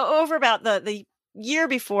over about the year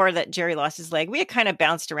before that Jerry lost his leg, we had kind of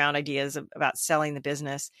bounced around ideas about selling the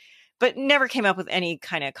business, but never came up with any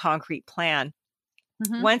kind of concrete plan.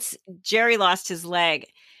 Once Jerry lost his leg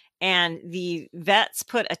and the vets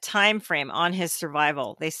put a time frame on his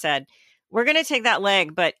survival, they said, we're going to take that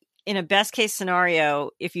leg, but in a best case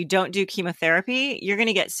scenario, if you don't do chemotherapy, you're going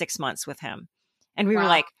to get 6 months with him. And we were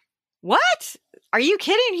like, what? Are you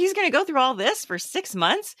kidding? He's going to go through all this for 6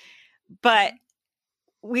 months? But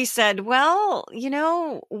we said, well,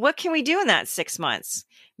 what can we do in that 6 months?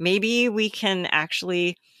 Maybe we can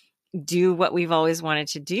actually do what we've always wanted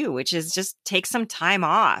to do, which is just take some time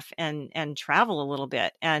off and travel a little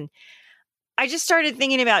bit. And I just started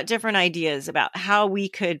thinking about different ideas about how we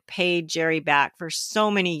could pay Jerry back for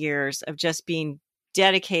so many years of just being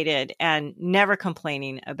dedicated and never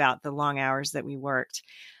complaining about the long hours that we worked.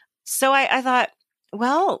 So I thought,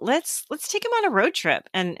 well, let's take him on a road trip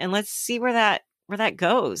and let's see where that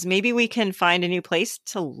goes. Maybe we can find a new place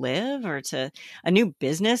to live or to a new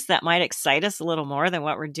business that might excite us a little more than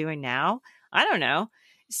what we're doing now. I don't know.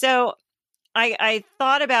 So I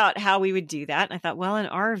thought about how we would do that. And I thought, well, an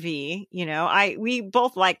RV, we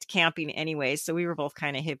both liked camping anyway. So we were both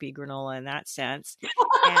kind of hippie granola in that sense.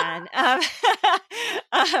 And, and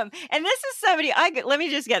this is somebody, let me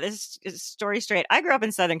just get this story straight. I grew up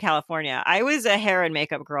in Southern California. I was a hair and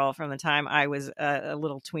makeup girl from the time I was a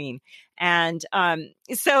little tween. And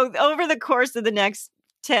so over the course of the next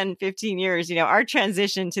 10, 15 years, our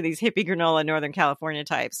transition to these hippie granola Northern California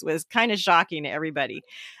types was kind of shocking to everybody.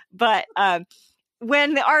 But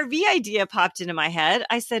when the RV idea popped into my head,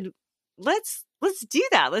 I said, let's do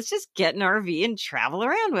that. Let's just get an RV and travel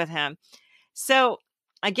around with him. So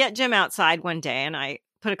I get Jim outside one day and I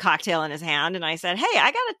put a cocktail in his hand and I said, hey,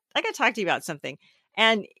 I gotta talk to you about something.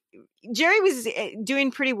 And Jerry was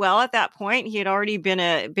doing pretty well at that point. He had already been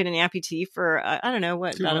an amputee for I don't know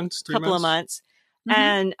what, 2 months, 3 couple of months. Mhm.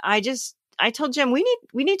 And I told Jim, we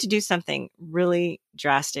need to do something really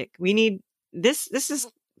drastic. We need this. This is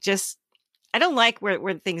just, I don't like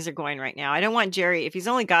where things are going right now. I don't want Jerry, if he's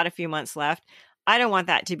only got a few months left, I don't want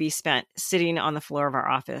that to be spent sitting on the floor of our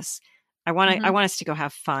office. I want us to go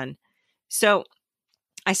have fun. So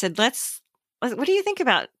I said, what do you think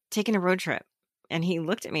about taking a road trip? And he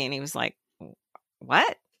looked at me and he was like,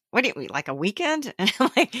 what? What do you mean, like a weekend? And I'm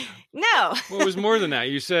like, no. Well, it was more than that.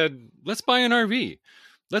 You said, let's buy an RV.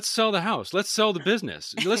 Let's sell the house. Let's sell the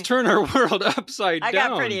business. Let's turn our world upside down. I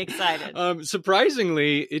got pretty excited.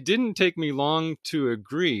 Surprisingly, it didn't take me long to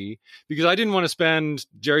agree because I didn't want to spend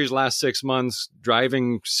Jerry's last 6 months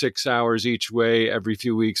driving 6 hours each way every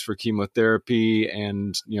few weeks for chemotherapy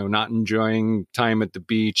and, not enjoying time at the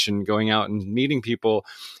beach and going out and meeting people.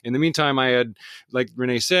 In the meantime, I had, like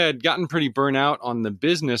Renee said, gotten pretty burnt out on the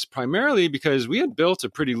business, primarily because we had built a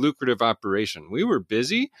pretty lucrative operation. We were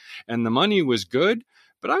busy and the money was good.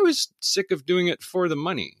 But I was sick of doing it for the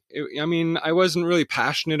money. I wasn't really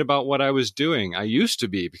passionate about what I was doing. I used to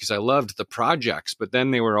be because I loved the projects, but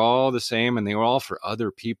then they were all the same and they were all for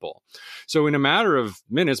other people. So in a matter of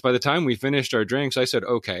minutes, by the time we finished our drinks, I said,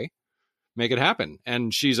 okay, make it happen.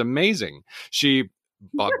 And she's amazing. She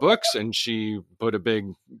bought books and she put a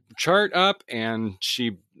big chart up and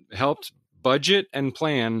she helped budget and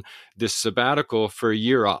plan this sabbatical for a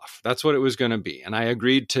year off. That's what it was going to be. And I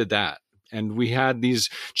agreed to that. And we had these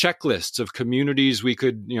checklists of communities we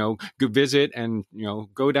could, go visit and,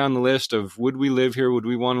 go down the list of would we live here? Would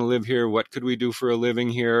we want to live here? What could we do for a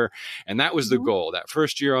living here? And that was the goal. That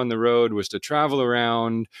first year on the road was to travel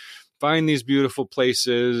around, find these beautiful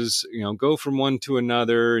places, go from one to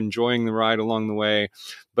another, enjoying the ride along the way.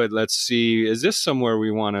 But let's see, is this somewhere we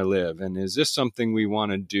want to live? And is this something we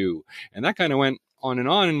want to do? And that kind of went on.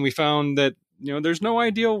 And we found that, there's no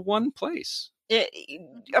ideal one place.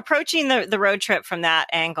 Approaching the road trip from that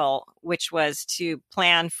angle, which was to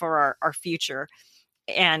plan for our future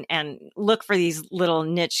and look for these little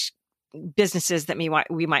niche businesses that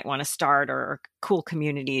we might want to start or cool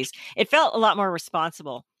communities. It felt a lot more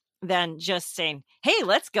responsible than just saying, hey,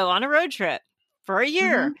 let's go on a road trip for a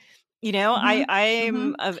year.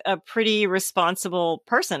 I'm a pretty responsible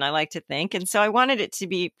person, I like to think. And so I wanted it to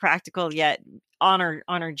be practical, yet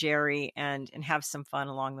honor Jerry and have some fun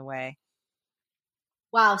along the way.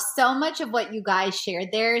 Wow, so much of what you guys shared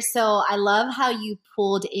there. So I love how you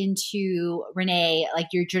pulled into, Renee, like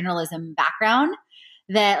your journalism background,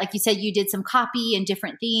 that like you said, you did some copy and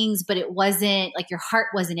different things, but it wasn't like your heart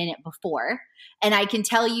wasn't in it before. And I can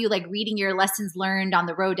tell you, like reading your lessons learned on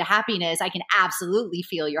the road to happiness, I can absolutely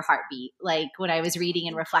feel your heartbeat. Like when I was reading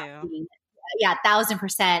and reflecting. Yeah,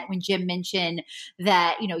 1,000% when Jim mentioned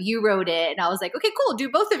that, you wrote it and I was like, okay, cool. Do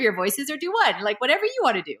both of your voices or do one, like whatever you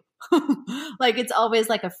want to do. Like it's always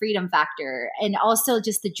like a freedom factor. And also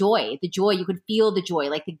just the joy, you could feel the joy,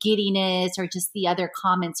 like the giddiness or just the other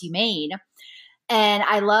comments you made. And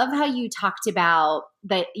I love how you talked about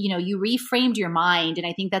that, you reframed your mind. And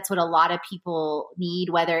I think that's what a lot of people need,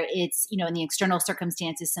 whether it's, in the external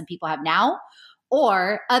circumstances some people have now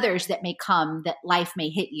or others that may come that life may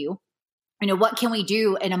hit you. What can we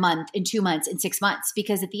do in a month, in 2 months, in 6 months?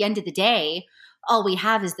 Because at the end of the day, all we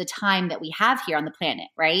have is the time that we have here on the planet,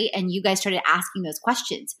 right? And you guys started asking those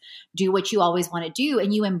questions. Do what you always want to do,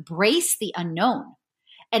 and you embrace the unknown.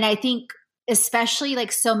 And I think especially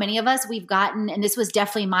like so many of us, we've gotten, and this was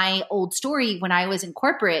definitely my old story when I was in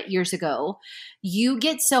corporate years ago, you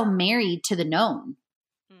get so married to the known.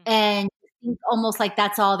 And almost like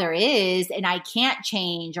that's all there is and I can't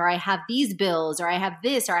change, or I have these bills, or I have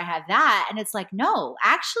this, or I have that. And it's like, no,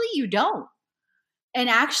 actually you don't. And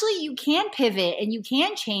actually you can pivot and you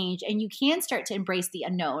can change and you can start to embrace the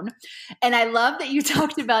unknown. And I love that you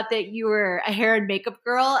talked about that you were a hair and makeup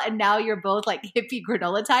girl and now you're both like hippie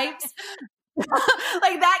granola types.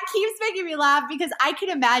 Like that keeps making me laugh because I can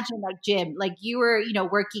imagine like Jim, like you were,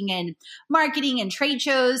 working in marketing and trade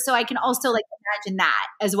shows. So I can also like imagine that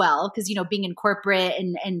as well. Cause, being in corporate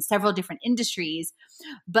and several different industries,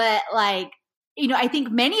 but like, I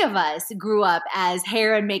think many of us grew up as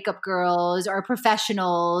hair and makeup girls or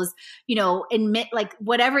professionals, in like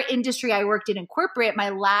whatever industry I worked in corporate. My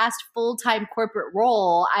last full-time corporate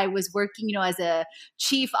role, I was working, as a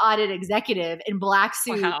chief audit executive in black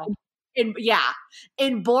suit. Wow.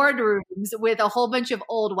 In boardrooms with a whole bunch of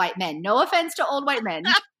old white men. No offense to old white men.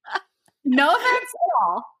 No offense at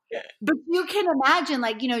all. But you can imagine,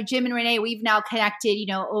 like, Jim and Renee, we've now connected,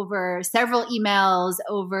 over several emails,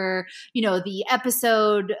 over, the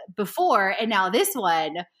episode before, and now this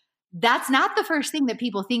one. that's not the first thing that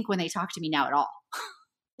people think when they talk to me now at all.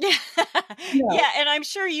 Yeah. Yeah. Yeah. And I'm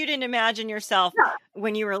sure you didn't imagine yourself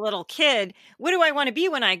when you were a little kid. What do I want to be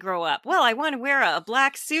when I grow up? Well, I want to wear a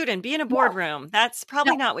black suit and be in a boardroom. That's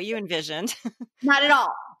probably not what you envisioned. Not at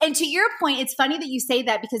all. And to your point, it's funny that you say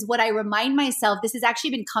that, because what I remind myself, this has actually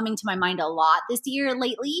been coming to my mind a lot this year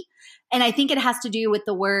lately. And I think it has to do with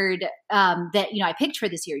the word that, I picked for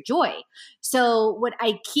this year, joy. So what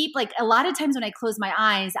I keep, like, a lot of times when I close my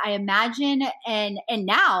eyes, I imagine, and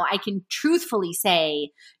now I can truthfully say,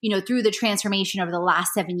 through the transformation over the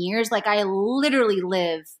last 7 years, like, I literally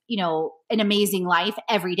live, an amazing life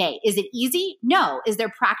every day. Is it easy? No. Is there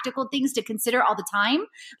practical things to consider all the time?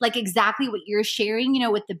 Like exactly what you're sharing,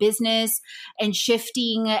 with the business and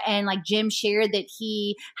shifting, and like Jim shared that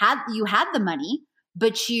you had the money,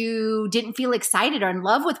 but you didn't feel excited or in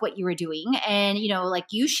love with what you were doing. And, like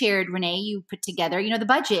you shared, Renee, you put together, the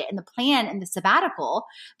budget and the plan and the sabbatical.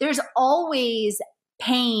 There's always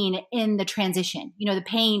pain in the transition, the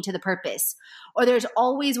pain to the purpose. Or there's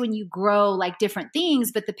always, when you grow, like different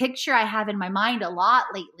things. But the picture I have in my mind a lot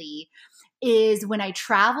lately is when I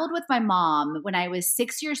traveled with my mom when I was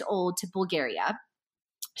 6 years old to Bulgaria.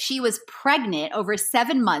 She was pregnant over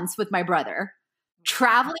 7 months with my brother,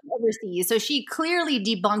 traveling overseas. So she clearly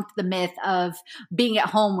debunked the myth of being at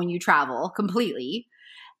home when you travel completely.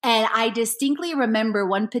 And I distinctly remember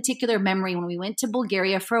one particular memory when we went to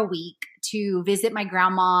Bulgaria for a week to visit my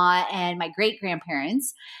grandma and my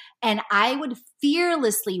great-grandparents. And I would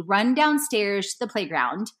fearlessly run downstairs to the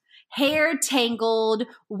playground, hair tangled,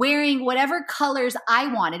 wearing whatever colors I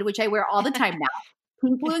wanted, which I wear all the time now,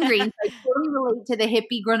 pink, blue, and green. So I totally relate to the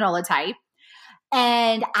hippie granola type.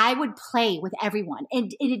 And I would play with everyone.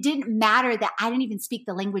 And it didn't matter that I didn't even speak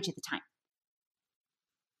the language at the time.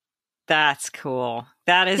 That's cool.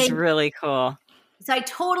 That is really cool. So I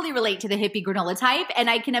totally relate to the hippie granola type. And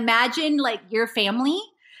I can imagine like your family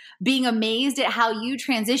being amazed at how you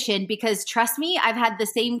transitioned, because trust me, I've had the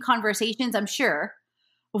same conversations, I'm sure,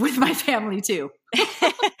 with my family too.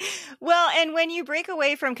 Well, and when you break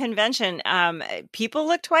away from convention, people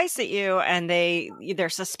look twice at you and they're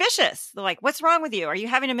suspicious. They're like, "What's wrong with you? Are you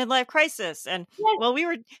having a midlife crisis?" And well, we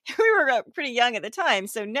were pretty young at the time,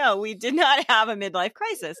 so no, we did not have a midlife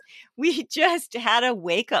crisis. We just had a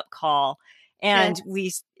wake up call, and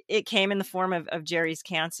it came in the form of Jerry's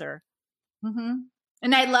cancer. Mm-hmm.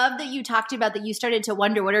 And I love that you talked about that you started to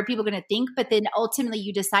wonder, what are people going to think? But then ultimately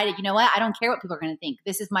you decided, you know what? I don't care what people are going to think.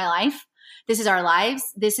 This is my life. This is our lives.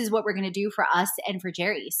 This is what we're going to do for us and for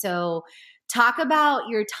Jerry. So talk about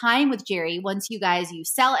your time with Jerry. Once you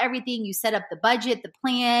sell everything, you set up the budget, the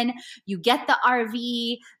plan, you get the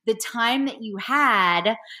RV, the time that you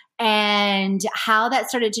had, and how that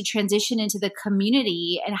started to transition into the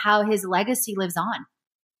community and how his legacy lives on.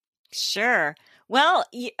 Sure. Well,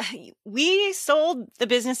 we sold the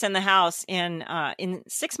business and the house in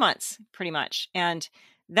 6 months, pretty much. And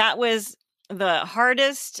that was the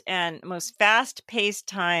hardest and most fast-paced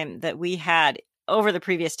time that we had over the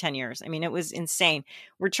previous 10 years. I mean, it was insane.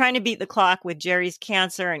 We're trying to beat the clock with Jerry's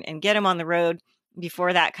cancer and get him on the road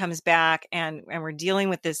before that comes back. And we're dealing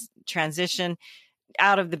with this transition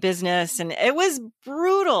out of the business. And it was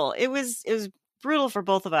brutal. It was brutal for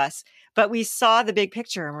both of us. But we saw the big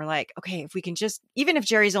picture and we're like, okay, if we can even if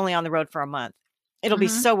Jerry's only on the road for a month, it'll be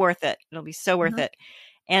so worth it. It'll be so worth it.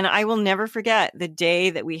 And I will never forget the day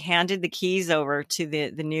that we handed the keys over to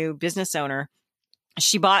the new business owner.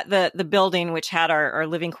 She bought the building, which had our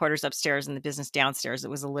living quarters upstairs and the business downstairs.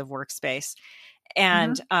 It was a live workspace.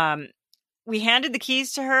 And we handed the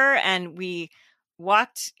keys to her and we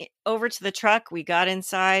walked over to the truck. We got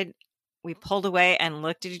inside, we pulled away and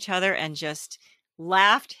looked at each other and just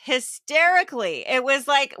laughed hysterically. It was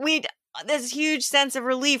like this huge sense of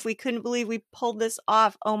relief. We couldn't believe we pulled this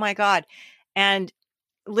off. Oh my God. And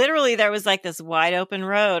literally there was like this wide open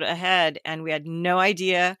road ahead and we had no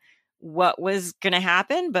idea what was going to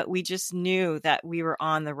happen, but we just knew that we were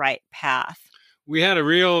on the right path. We had a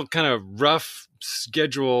real kind of rough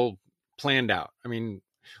schedule planned out. I mean,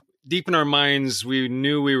 deep in our minds, we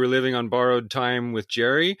knew we were living on borrowed time with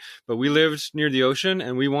Jerry, but we lived near the ocean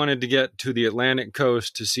and we wanted to get to the Atlantic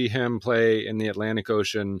coast to see him play in the Atlantic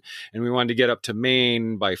Ocean. And we wanted to get up to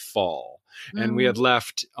Maine by fall. And we had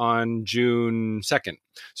left on June 2nd.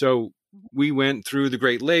 So we went through the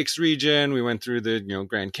Great Lakes region. We went through the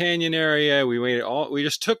Grand Canyon area. We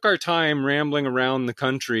just took our time rambling around the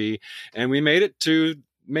country, and we made it to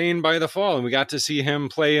Maine by the fall, and we got to see him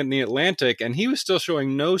play in the Atlantic, and he was still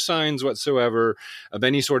showing no signs whatsoever of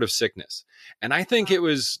any sort of sickness. And I think it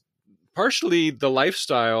was partially the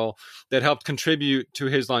lifestyle that helped contribute to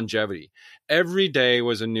his longevity. Every day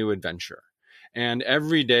was a new adventure. And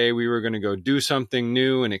every day we were going to go do something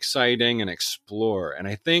new and exciting and explore. And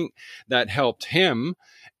I think that helped him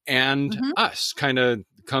and us kind of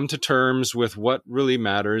come to terms with what really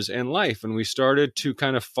matters in life. And we started to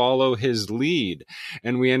kind of follow his lead.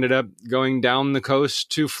 And we ended up going down the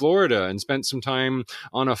coast to Florida and spent some time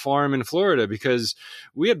on a farm in Florida because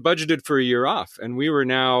we had budgeted for a year off. And we were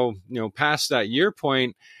now, past that year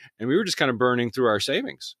point, and we were just kind of burning through our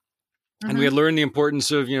savings. And we had learned the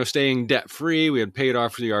importance of, staying debt free. We had paid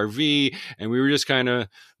off the RV, and we were just kind of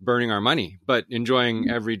burning our money, but enjoying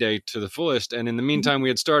every day to the fullest. And in the meantime, we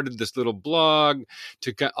had started this little blog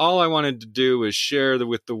all I wanted to do was share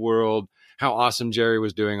with the world how awesome Jerry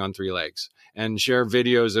was doing on 3 legs and share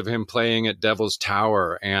videos of him playing at Devil's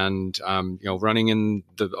Tower and, running in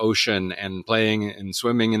the ocean and playing and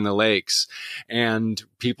swimming in the lakes. And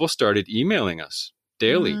people started emailing us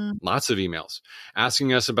daily, lots of emails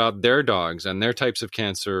asking us about their dogs and their types of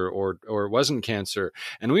cancer or it wasn't cancer.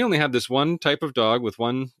 And we only had this one type of dog with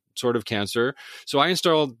one sort of cancer. So I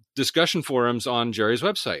installed discussion forums on Jerry's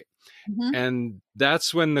website. And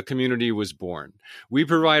that's when the community was born. We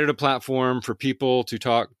provided a platform for people to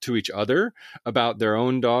talk to each other about their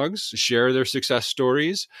own dogs, share their success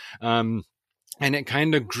stories. And it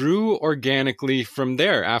kind of grew organically from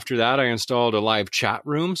there. After that, I installed a live chat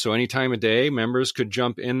room. So any time of day, members could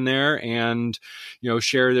jump in there and,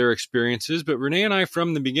 share their experiences. But Renee and I,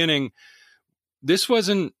 from the beginning,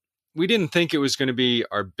 we didn't think it was going to be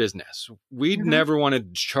our business. We'd never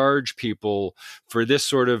wanted to charge people for this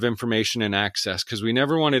sort of information and access because we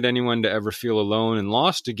never wanted anyone to ever feel alone and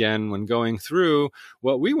lost again when going through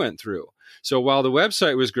what we went through. So while the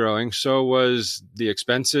website was growing, so was the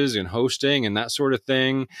expenses in hosting and that sort of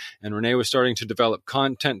thing. And Renee was starting to develop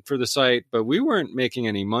content for the site, but we weren't making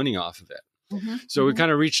any money off of it. So we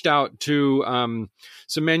kind of reached out to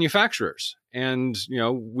some manufacturers. And,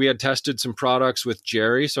 we had tested some products with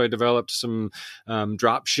Jerry. So I developed some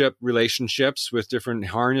drop ship relationships with different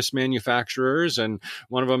harness manufacturers. And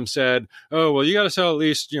one of them said, oh, well, you got to sell at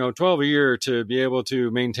least, 12 a year to be able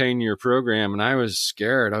to maintain your program. And I was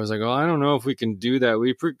scared. I was like, oh, I don't know if we can do that.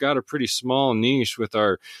 We got a pretty small niche with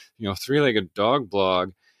our, 3-legged dog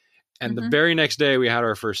blog. And the very next day we had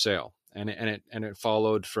our first sale and it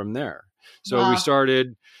followed from there. So we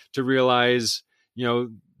started to realize,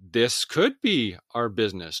 this could be our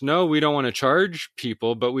business. No, we don't want to charge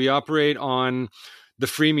people, but we operate on the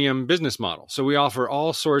freemium business model. So we offer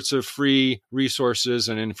all sorts of free resources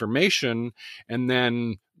and information, and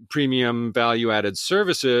then premium value-added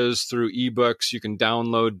services through ebooks you can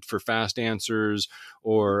download for fast answers.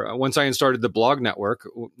 Or once I started the blog network,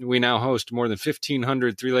 we now host more than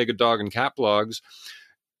 1,500 3-legged dog and cat blogs,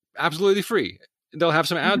 absolutely free. They'll have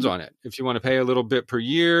some ads on it. If you want to pay a little bit per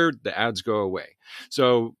year, the ads go away.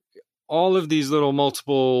 So all of these little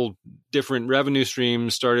multiple different revenue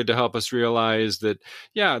streams started to help us realize that,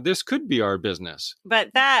 this could be our business. But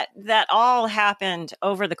that all happened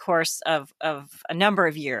over the course of a number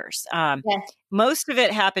of years. Most of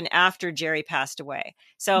it happened after Jerry passed away.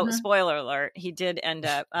 So spoiler alert, he did end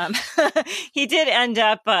up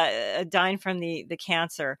dying from the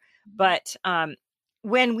cancer. But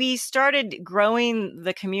when we started growing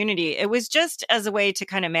the community, it was just as a way to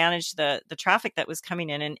kind of manage the traffic that was coming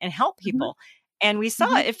in and help people. And we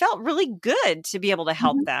saw it felt really good to be able to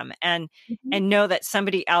help them and know that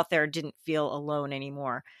somebody out there didn't feel alone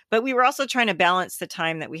anymore. But we were also trying to balance the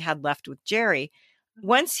time that we had left with Jerry.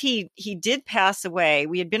 Once he did pass away,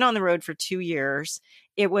 we had been on the road for 2 years.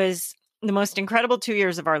 It was the most incredible 2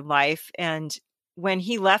 years of our life. And when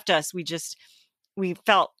he left us, we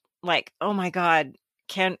felt like, oh my God,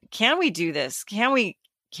 can we do this? Can we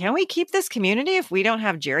keep this community if we don't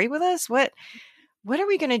have Jerry with us? What are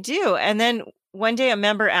we going to do? And then one day a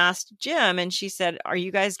member asked Jim, and she said, are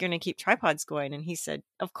you guys going to keep Tripods going? And he said,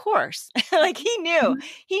 of course. Like he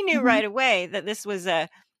knew right away that this was a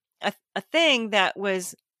thing that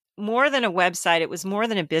was more than a website. It was more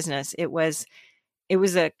than a business. It was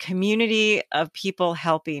a community of people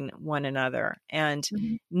helping one another. And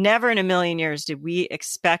never in a million years did we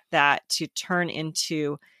expect that to turn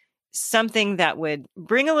into something that would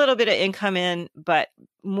bring a little bit of income in, but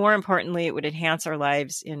more importantly, it would enhance our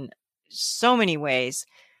lives in so many ways.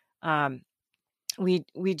 We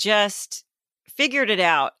just figured it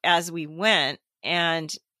out as we went.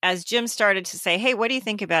 And as Jim started to say, hey, what do you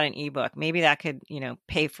think about an ebook? Maybe that could,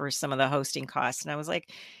 pay for some of the hosting costs. And I was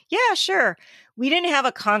like, yeah, sure. We didn't have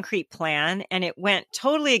a concrete plan, and it went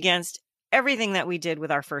totally against everything that we did with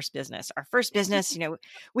our first business. Our first business,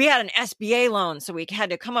 we had an SBA loan, so we had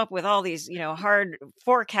to come up with all these, hard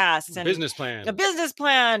forecasts and a business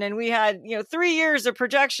plan. And we had, 3 years of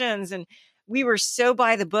projections. we were so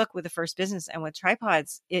by the book with the first business, and with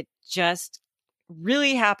tripods, it just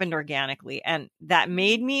really happened organically. And that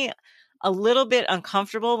made me a little bit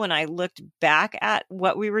uncomfortable when I looked back at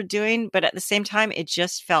what we were doing, but at the same time, it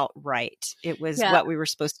just felt right. It was what we were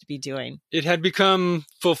supposed to be doing. It had become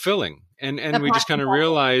fulfilling. And we just kind of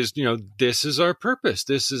realized, this is our purpose.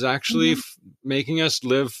 This is actually making us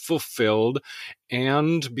live fulfilled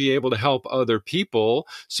and be able to help other people.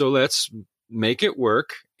 So let's make it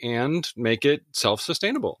work and make it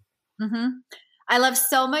self-sustainable. Mm-hmm. I love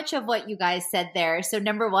so much of what you guys said there. So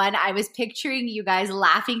number one, I was picturing you guys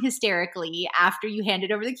laughing hysterically after you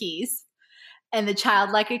handed over the keys, and the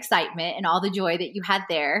childlike excitement and all the joy that you had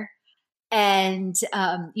there. And,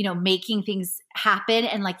 making things happen.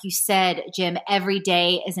 And like you said, Jim, every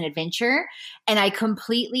day is an adventure. And I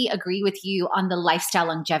completely agree with you on the lifestyle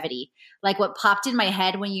longevity. Like what popped in my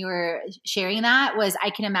head when you were sharing that was, I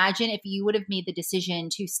can imagine if you would have made the decision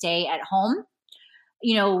to stay at home,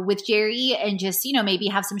 with Jerry and just, maybe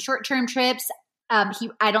have some short-term trips.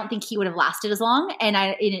 I don't think he would have lasted as long.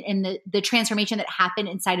 And the transformation that happened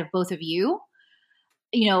inside of both of you,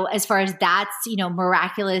 as far as that's,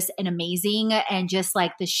 miraculous and amazing, and just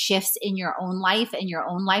like the shifts in your own life and your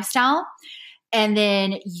own lifestyle. And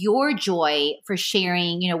then your joy for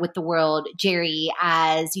sharing, with the world, Jerry,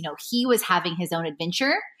 as, he was having his own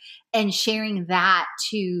adventure and sharing that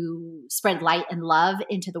to spread light and love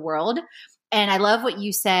into the world. And I love what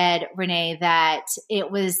you said, Renee, that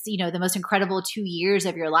it was, the most incredible 2 years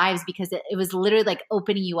of your lives, because it was literally like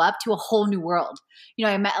opening you up to a whole new world.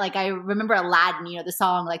 I remember Aladdin, the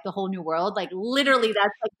song, like the whole new world, like literally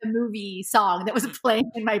that's like the movie song that was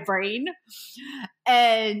playing in my brain.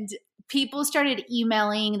 And people started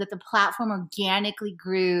emailing that the platform organically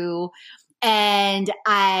grew. And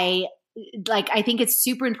I think it's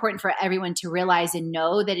super important for everyone to realize and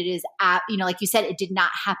know that it is, like you said, it did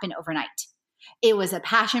not happen overnight. It was a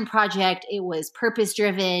passion project. It was purpose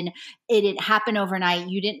driven. It didn't happen overnight.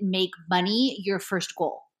 You didn't make money your first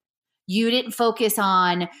goal. You didn't focus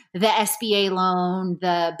on the SBA loan,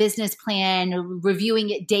 the business plan, reviewing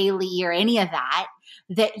it daily or any of that,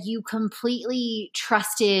 that you completely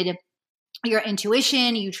trusted your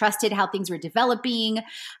intuition. You trusted how things were developing.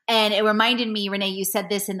 And it reminded me, Renee, you said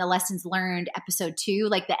this in the Lessons Learned episode 2,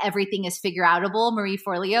 like the Everything is Figure Outable, Marie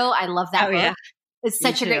Forleo. I love that book. Yeah. It's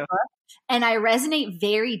such a great book. And I resonate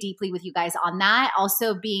very deeply with you guys on that.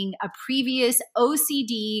 Also being a previous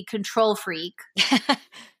OCD control freak,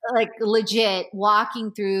 like legit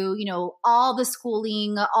walking through, all the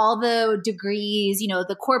schooling, all the degrees,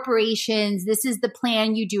 the corporations, this is the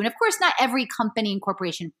plan you do. And of course, not every company and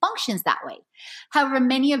corporation functions that way. However,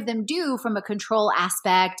 many of them do from a control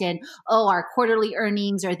aspect and, our quarterly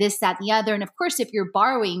earnings or this, that, the other. And of course, if you're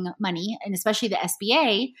borrowing money, and especially the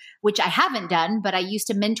SBA, which I haven't done, but I used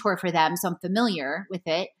to mentor for them, so I'm familiar with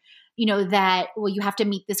it, that, you have to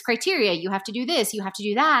meet this criteria, you have to do this, you have to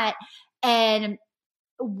do that. And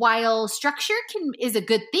while structure is a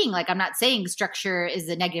good thing, like I'm not saying structure is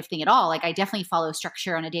a negative thing at all. Like I definitely follow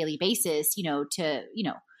structure on a daily basis, to,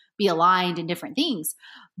 be aligned in different things.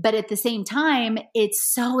 But at the same time, it's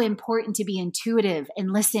so important to be intuitive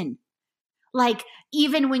and listen. Like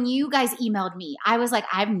even when you guys emailed me, I was like,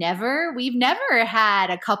 we've never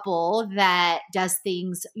had a couple that does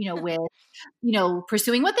things, with,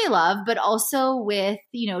 pursuing what they love, but also with,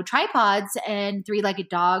 tripods and 3-legged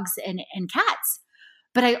dogs and cats.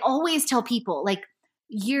 But I always tell people, like,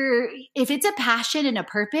 if it's a passion and a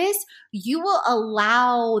purpose, you will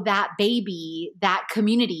allow that baby, that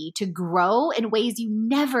community to grow in ways you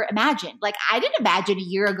never imagined. Like I didn't imagine a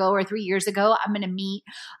year ago or 3 years ago, I'm going to meet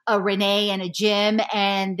a Renee and a Jim,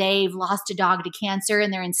 and they've lost a dog to cancer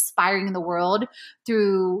and they're inspiring the world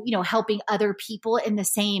through, helping other people in the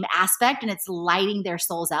same aspect, and it's lighting their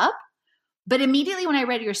souls up. But immediately when I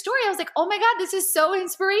read your story, I was like, oh my God, this is so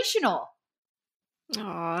inspirational.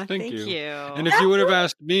 Oh, thank you. And if you would have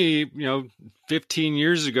asked me, 15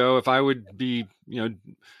 years ago, if I would be,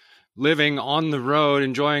 living on the road,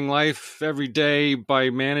 enjoying life every day by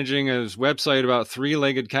managing a website about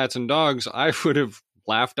 3-legged cats and dogs, I would have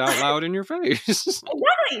laughed out loud in your face. Exactly.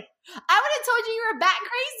 I would have told you were bat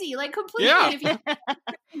crazy, like completely. Yeah.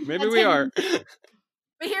 Maybe we are.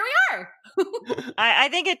 But here we are. I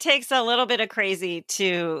think it takes a little bit of crazy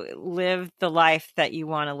to live the life that you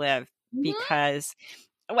want to live. Because,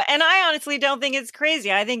 and I honestly don't think it's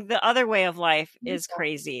crazy. I think the other way of life is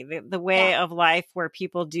crazy. The way of life where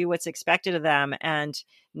people do what's expected of them and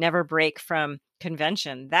never break from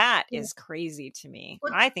convention. That is crazy to me.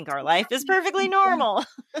 I think our life is perfectly normal.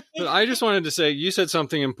 But I just wanted to say, you said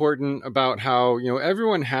something important about how,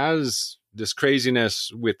 everyone has this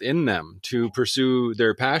craziness within them to pursue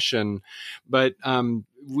their passion, but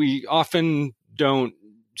we often don't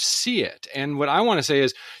see it. And what I want to say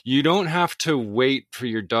is, you don't have to wait for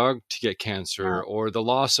your dog to get cancer or the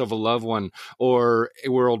loss of a loved one or a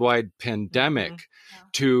worldwide pandemic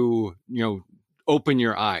to, open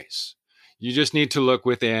your eyes. You just need to look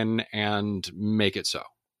within and make it so.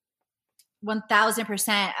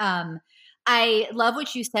 1000%. I love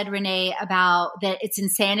what you said, Renee, about that it's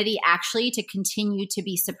insanity actually to continue to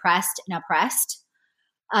be suppressed and oppressed,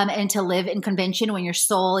 and to live in convention when your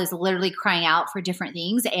soul is literally crying out for different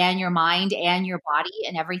things, and your mind and your body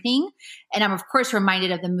and everything. And I'm of course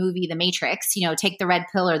reminded of the movie The Matrix, take the red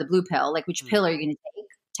pill or the blue pill, like which pill are you going to take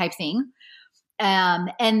type thing.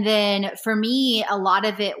 And then for me, a lot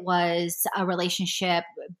of it was a relationship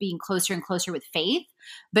being closer and closer with faith,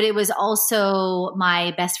 but it was also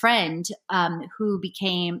my best friend, who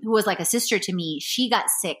was like a sister to me. She got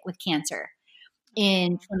sick with cancer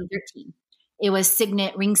in 2013. It was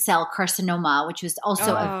signet ring cell carcinoma, which was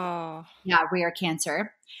also a rare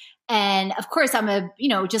cancer. And of course, I'm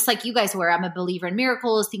just like you guys were, I'm a believer in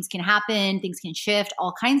miracles. Things can happen, things can shift,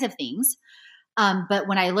 all kinds of things. But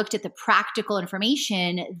when I looked at the practical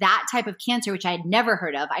information, that type of cancer, which I had never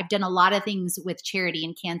heard of, I've done a lot of things with charity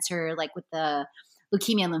and cancer, like with the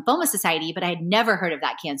Leukemia and Lymphoma Society, but I had never heard of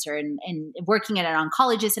that cancer. And working at an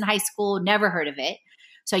oncologist in high school, never heard of it.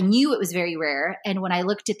 So I knew it was very rare. And when I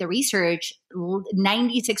looked at the research,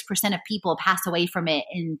 96% of people pass away from it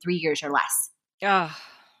in 3 years or less. Oh,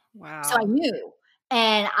 wow. So I knew.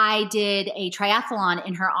 And I did a triathlon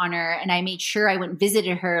in her honor, and I made sure I went and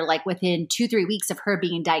visited her like within 2-3 weeks of her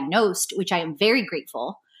being diagnosed, which I am very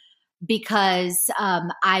grateful, because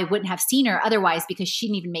I wouldn't have seen her otherwise, because she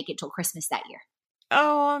didn't even make it till Christmas that year.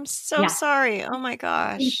 Oh, I'm so sorry. Oh my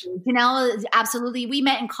gosh. Janelle, absolutely. We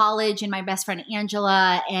met in college, and my best friend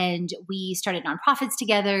Angela, and we started nonprofits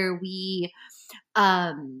together. We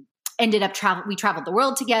we traveled the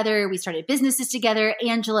world together. We started businesses together.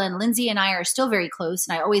 Angela and Lindsay and I are still very close.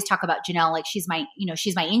 And I always talk about Janelle like she's my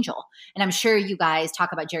angel. And I'm sure you guys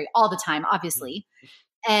talk about Jerry all the time, obviously.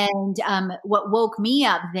 And what woke me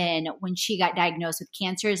up then when she got diagnosed with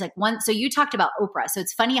cancer is so you talked about Oprah. So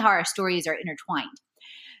it's funny how our stories are intertwined.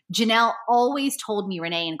 Janelle always told me,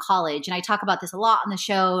 Renee, in college, and I talk about this a lot on the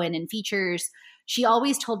show and in features, she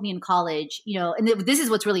always told me in college, and this is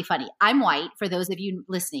what's really funny. I'm white, for those of you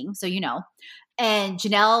listening, so you know. And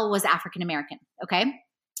Janelle was African-American, okay?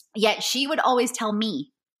 Yet she would always tell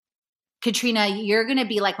me, Katrina, you're going to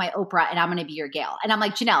be like my Oprah and I'm going to be your Gail. And I'm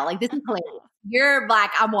like, Janelle, like, this is hilarious. You're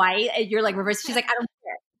black, I'm white, and you're like reverse. She's like, I don't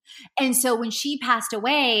care. And so when she passed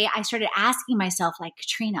away, I started asking myself, like,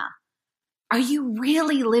 Katrina, are you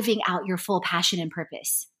really living out your full passion and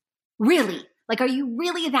purpose? Really? Like, are you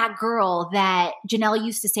really that girl that Janelle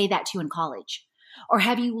used to say that to in college? Or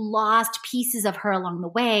have you lost pieces of her along the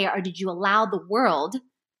way? Or did you allow the world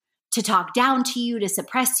to talk down to you, to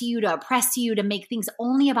suppress you, to oppress you, to make things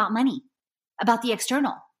only about money, about the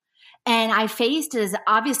external? And I faced, as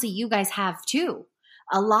obviously you guys have too,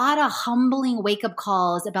 a lot of humbling wake-up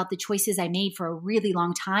calls about the choices I made for a really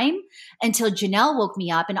long time, until Janelle woke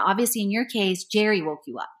me up. And obviously in your case, Jerry woke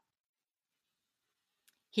you up.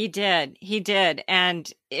 He did. And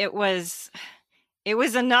it was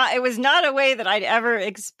not a way that I'd ever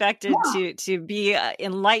expected to be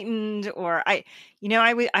enlightened, or I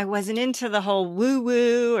wasn't into the whole woo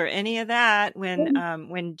woo or any of that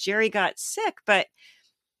when Jerry got sick, but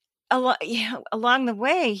along the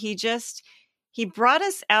way, he brought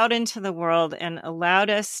us out into the world and allowed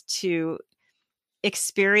us to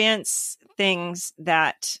experience things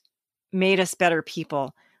that made us better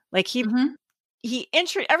people. Like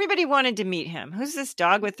everybody wanted to meet him. Who's this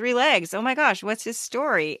dog with 3 legs? Oh my gosh, what's his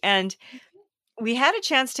story? And we had a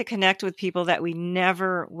chance to connect with people that we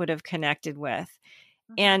never would have connected with.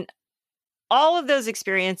 And all of those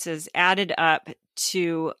experiences added up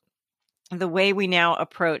to the way we now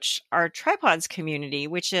approach our Tripods community,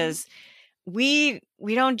 which is we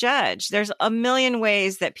don't judge. There's a million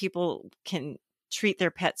ways that people can treat their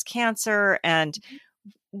pet's cancer, and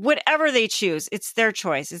whatever they choose, it's their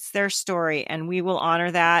choice, it's their story, and we will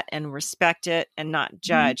honor that and respect it and not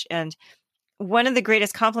judge. And one of the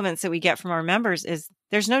greatest compliments that we get from our members is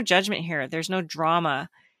there's no judgment here. There's no drama.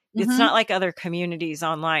 It's not like other communities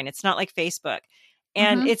online. It's not like Facebook.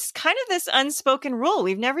 And it's kind of this unspoken rule.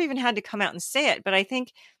 We've never even had to come out and say it. But I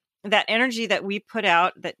think that energy that we put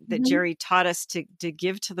out, that Jerry taught us to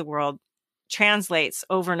give to the world, translates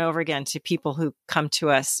over and over again to people who come to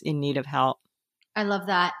us in need of help. I love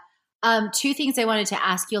that. 2 things I wanted to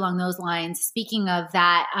ask you along those lines. Speaking of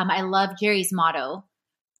that, I love Jerry's motto,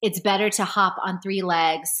 it's better to hop on 3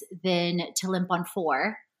 legs than to limp on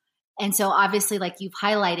 4. And so obviously, like you've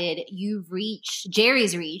highlighted,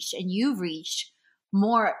 Jerry's reached, and you've reached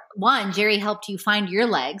more. 1, Jerry helped you find your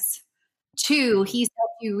legs. 2, he's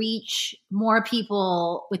helped you reach more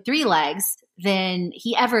people with 3 legs than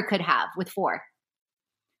he ever could have with 4.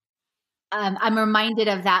 I'm reminded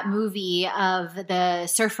of that movie of the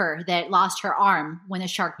surfer that lost her arm when a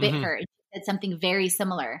shark bit her. She said something very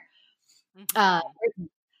similar. Or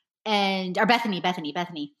Bethany.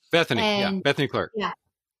 Bethany Clark.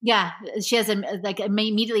 Yeah, she has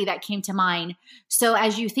immediately that came to mind. So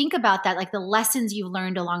as you think about that, like the lessons you've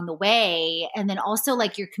learned along the way, and then also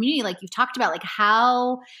like your community, like you've talked about, like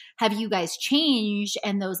how have you guys changed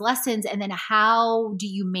and those lessons, and then how do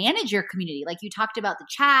you manage your community? Like you talked about the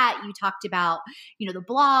chat, you talked about, the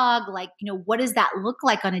blog, like, what does that look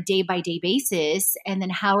like on a day by day basis? And then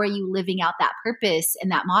how are you living out that purpose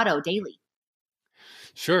and that motto daily?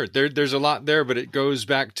 Sure. There's a lot there, but it goes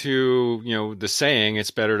back to, the saying,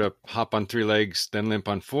 it's better to hop on 3 legs than limp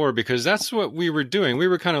on 4, because that's what we were doing. We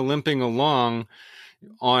were kind of limping along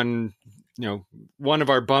on, one of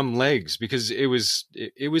our bum legs because it was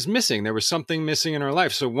missing. There was something missing in our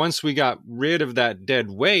life. So once we got rid of that dead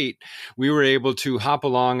weight, we were able to hop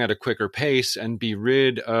along at a quicker pace and be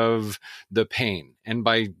rid of the pain. And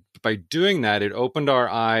by doing that, it opened our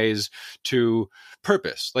eyes to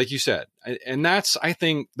purpose, like you said. And that's, I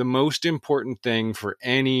think, the most important thing for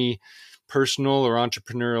any personal or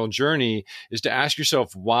entrepreneurial journey is to ask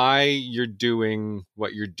yourself why you're doing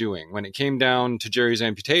what you're doing. When it came down to Jerry's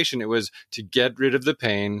amputation, it was to get rid of the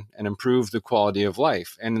pain and improve the quality of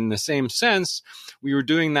life. And in the same sense, we were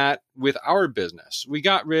doing that with our business. We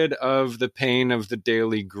got rid of the pain of the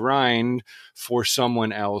daily grind for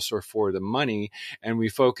someone else or for the money, and we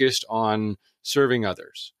focused on serving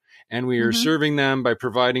others. And we are serving them by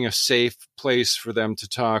providing a safe place for them to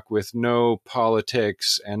talk with no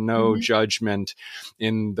politics and no judgment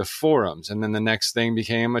in the forums. And then the next thing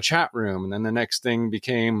became a chat room. And then the next thing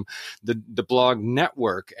became the blog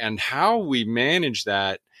network. And how we manage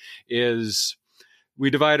that is we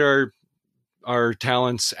divide our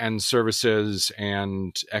talents and services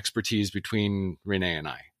and expertise between Renee and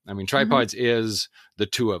I. I mean, Tripods is the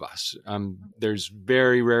 2 of us. There's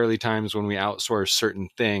very rarely times when we outsource certain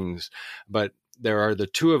things, but there are the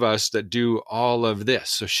 2 of us that do all of this.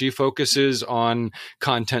 So she focuses on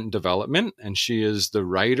content development, and she is the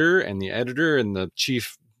writer and the editor and the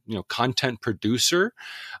chief content producer.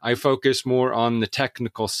 I focus more on the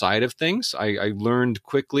technical side of things. I learned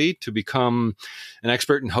quickly to become an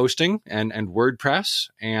expert in hosting and WordPress.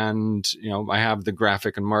 And, I have the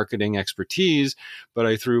graphic and marketing expertise, but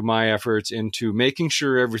I threw my efforts into making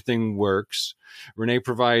sure everything works. Renee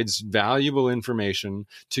provides valuable information.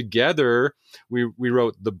 Together, we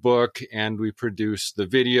wrote the book and we produced the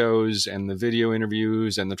videos and the video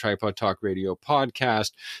interviews and the Tripod Talk Radio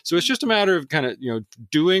podcast. So it's just a matter of kind of,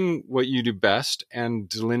 doing what you do best and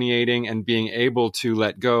delineating and being able to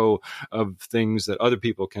let go of things that other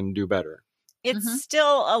people can do better. It's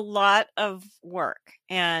still a lot of work.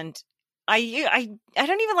 And I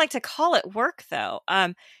don't even like to call it work though.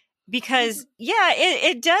 Because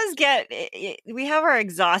it does we have our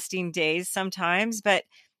exhausting days sometimes, but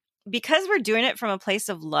because we're doing it from a place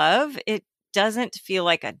of love, it doesn't feel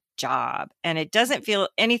like a job, and it doesn't feel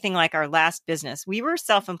anything like our last business. We were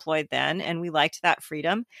self-employed then, and we liked that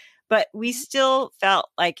freedom, but we still felt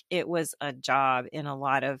like it was a job in a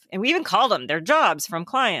lot of, and we even called them their jobs from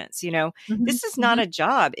clients. This is not a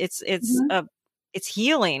job. It's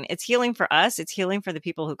healing. It's healing for us. It's healing for the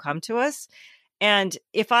people who come to us. And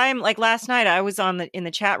if I'm like last night, I was in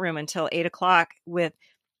the chat room until 8:00 with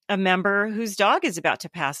a member whose dog is about to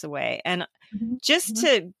pass away. And just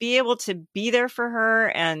to be able to be there for her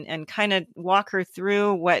and kind of walk her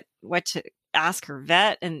through what to ask her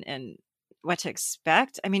vet and what to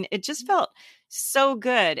expect. I mean, it just felt so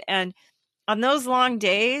good. And on those long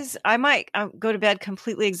days, I might go to bed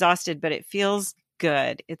completely exhausted, but it feels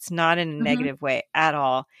good. It's not in a negative way at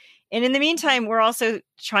all. And in the meantime, we're also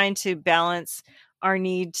trying to balance our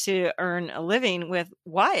need to earn a living with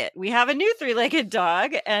Wyatt. We have a new 3-legged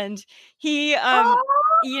dog, and he,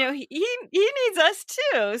 he needs us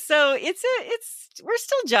too. So we're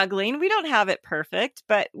still juggling. We don't have it perfect,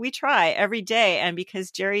 but we try every day. And because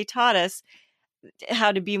Jerry taught us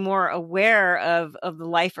how to be more aware of the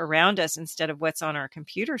life around us instead of what's on our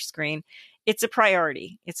computer screen, it's a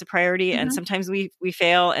priority. It's a priority. And sometimes we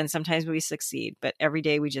fail and sometimes we succeed, but every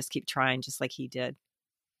day we just keep trying, just like he did.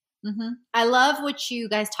 I love what you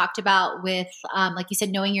guys talked about with, like you said,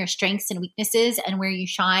 knowing your strengths and weaknesses and where you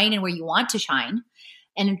shine and where you want to shine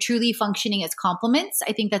and truly functioning as complements.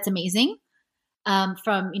 I think that's amazing.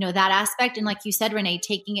 from, that aspect. And like you said, Renee,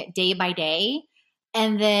 taking it day by day.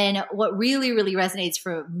 And then what really, really resonates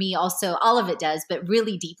for me also, all of it does, but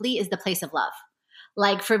really deeply, is the place of love.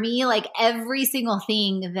 Like for me, like every single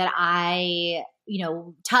thing that I,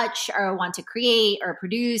 touch or want to create or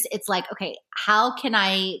produce, it's like, okay, how can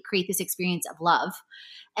I create this experience of love?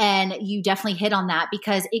 And you definitely hit on that,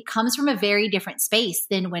 because it comes from a very different space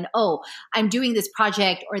than when, I'm doing this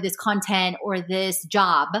project or this content or this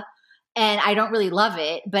job and I don't really love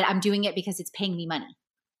it, but I'm doing it because it's paying me money.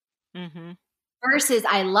 Mm-hmm. Versus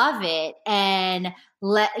I love it and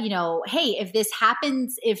hey, if this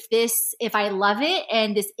happens, if I love it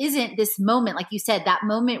and this isn't this moment, like you said, that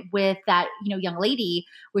moment with that, young lady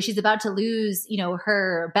where she's about to lose,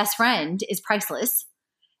 her best friend is priceless.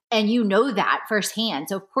 And that firsthand.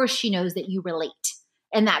 So of course she knows that you relate,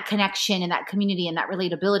 and that connection and that community and that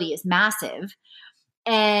relatability is massive.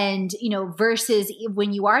 And, versus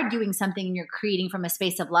when you are doing something and you're creating from a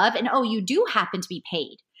space of love and, you do happen to be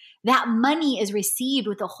paid, that money is received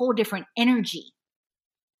with a whole different energy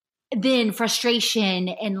than frustration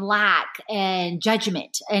and lack and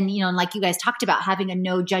judgment. And, like you guys talked about, having a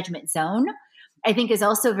no judgment zone, I think is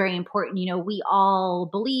also very important. We all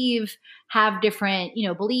have different,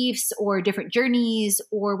 beliefs or different journeys,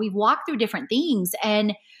 or we've walked through different things.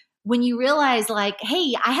 And when you realize like,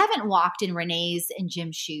 hey, I haven't walked in Renee's and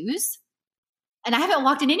Jim's shoes, and I haven't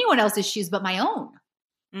walked in anyone else's shoes but my own.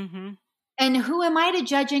 Mm-hmm. And who am I to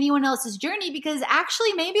judge anyone else's journey? Because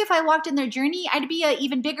actually, maybe if I walked in their journey, I'd be an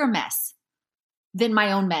even bigger mess than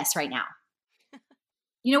my own mess right now.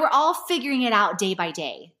 We're all figuring it out day by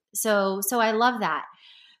day. So I love that.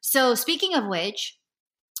 So speaking of which,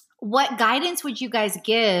 what guidance would you guys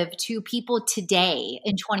give to people today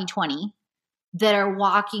in 2020 that are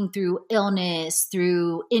walking through illness,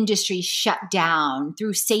 through industry shutdown,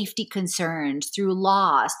 through safety concerns, through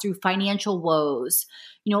loss, through financial woes,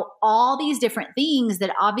 all these different things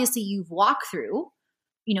that obviously you've walked through,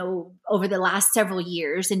 over the last several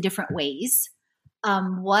years in different ways.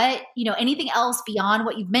 What, anything else beyond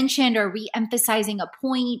what you've mentioned, or re-emphasizing a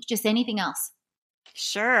point, just anything else?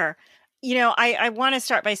 Sure. I want to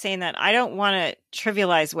start by saying that I don't want to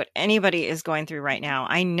trivialize what anybody is going through right now.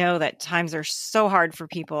 I know that times are so hard for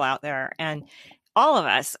people out there, and all of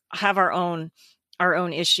us have our own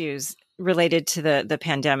issues related to the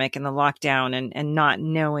pandemic and the lockdown and not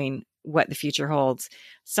knowing what the future holds.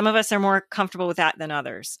 Some of us are more comfortable with that than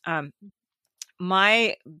others.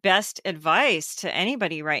 My best advice to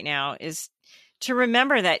anybody right now is to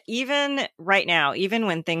remember that even right now, even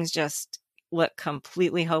when things just look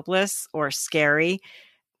completely hopeless or scary,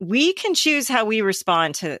 we can choose how we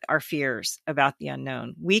respond to our fears about the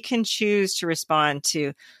unknown. We can choose to respond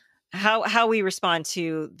to how we respond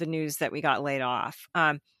to the news that we got laid off.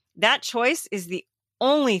 That choice is the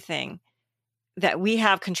only thing that we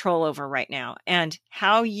have control over right now. And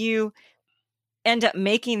how you end up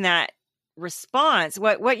making that response,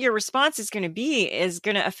 what your response is going to be, is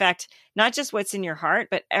going to affect not just what's in your heart,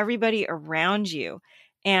 but everybody around you.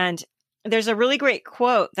 And there's a really great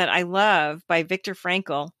quote that I love by Viktor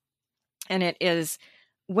Frankl, and it is,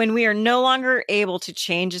 when we are no longer able to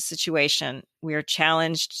change a situation, we are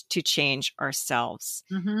challenged to change ourselves.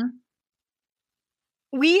 Mm-hmm.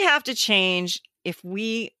 We have to change if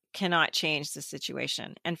we cannot change the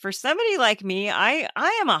situation. And for somebody like me, I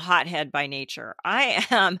am a hothead by nature. I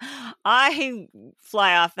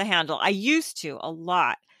fly off the handle. I used to a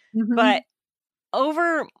lot, Mm-hmm. but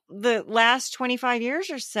over the last 25 years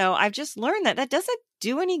or so, I've just learned that doesn't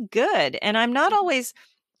do any good. And I'm not always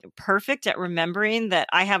perfect at remembering that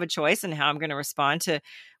I have a choice in how I'm going to respond to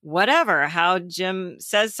whatever, how Jim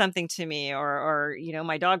says something to me, or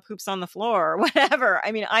my dog poops on the floor or whatever.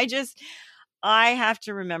 I mean, I have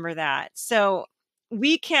to remember that. So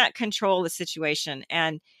we can't control the situation,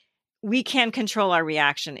 and we can control our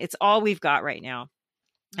reaction. It's all we've got right now.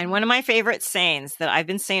 And one of my favorite sayings that I've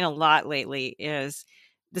been saying a lot lately is,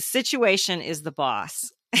 the situation is the boss.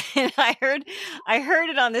 And I heard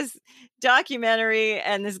it on this documentary,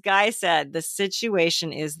 and this guy said, the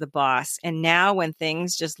situation is the boss. And now when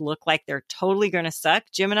things just look like they're totally going to suck,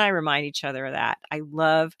 Jim and I remind each other of that. I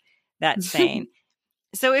love that saying.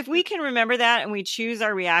 So if we can remember that and we choose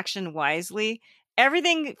our reaction wisely,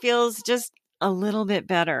 everything feels just a little bit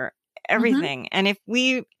better. Everything. And if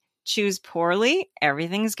we choose poorly,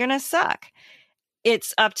 everything's going to suck.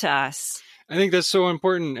 It's up to us. I think that's so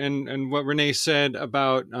important. And what Renee said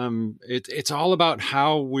about it's all about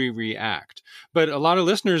how we react. But a lot of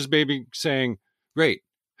listeners may be saying, great,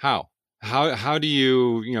 how? How do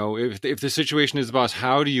you, if the situation is the boss,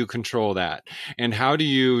 how do you control that? And how do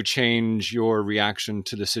you change your reaction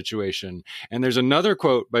to the situation? And there's another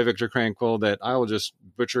quote by Viktor Frankl that I will just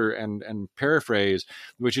butcher and paraphrase,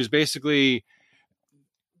 which is basically,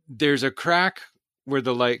 there's a crack where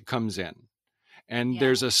the light comes in. And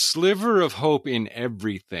there's a sliver of hope in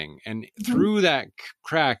everything. And through that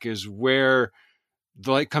crack is where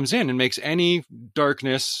the light comes in and makes any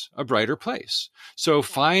darkness a brighter place. So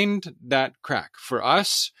find that crack. For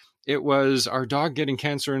us, it was our dog getting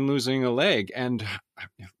cancer and losing a leg. And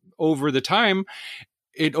over the time,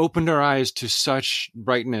 it opened our eyes to such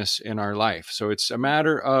brightness in our life. So it's a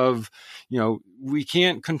matter of, we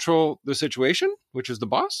can't control the situation, which is the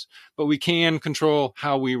boss, but we can control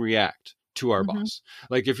how we react to our boss.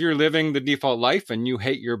 Like if you're living the default life and you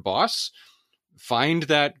hate your boss, find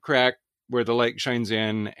that crack where the light shines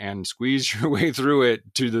in and squeeze your way through it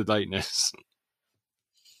to the lightness.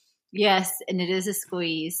 Yes, and it is a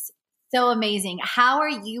squeeze. So amazing. How are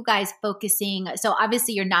you guys focusing? So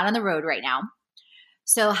obviously you're not on the road right now.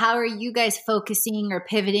 So how are you guys focusing or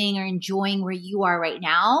pivoting or enjoying where you are right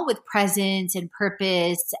now with presence and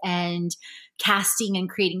purpose and casting and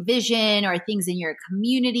creating vision, or things in your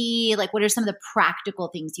community? Like, what are some of the practical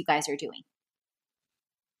things you guys are doing?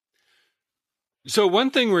 So one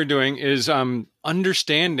thing we're doing is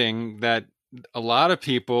understanding that a lot of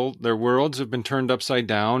people, their worlds have been turned upside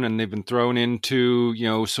down and they've been thrown into,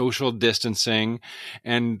 social distancing.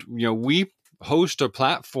 And, we host a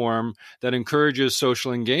platform that encourages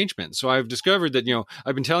social engagement. So I've discovered that,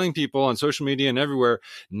 I've been telling people on social media and everywhere,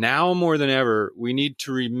 now more than ever, we need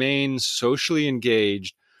to remain socially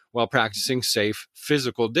engaged while practicing safe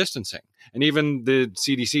physical distancing. And even the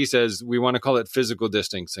CDC says we want to call it physical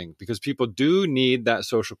distancing because people do need that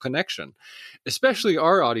social connection, especially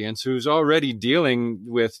our audience who's already dealing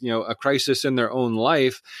with, a crisis in their own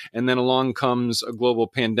life. And then along comes a global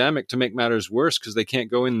pandemic to make matters worse because they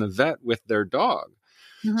can't go in the vet with their dog.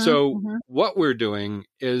 So what we're doing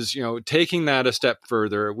is, taking that a step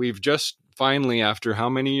further. We've just finally, after how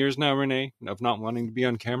many years now, Renee, of not wanting to be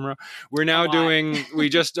on camera, we're now we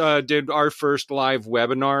just did our first live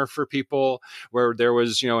webinar for people where there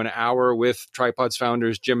was, an hour with Tripods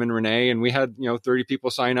founders, Jim and Renee, and we had, 30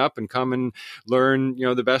 people sign up and come and learn,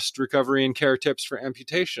 the best recovery and care tips for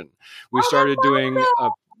amputation. We started doing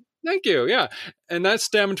thank you. Yeah. And that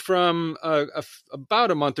stemmed from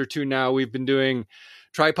about a month or two now. We've been doing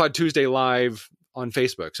Tripod Tuesday Live on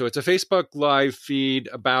Facebook. So it's a Facebook live feed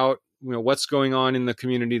about what's going on in the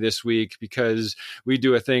community this week, because we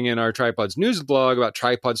do a thing in our Tripods news blog about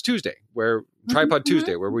Tripods Tuesday, where Tripod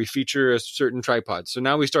Tuesday, where we feature a certain tripod. So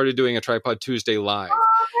now we started doing a Tripod Tuesday Live.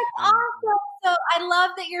 Oh, that's awesome. So I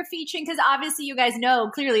love that you're featuring, because obviously you guys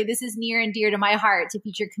know clearly this is near and dear to my heart to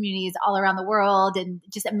feature communities all around the world and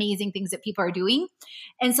just amazing things that people are doing.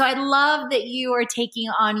 And so I love that you are taking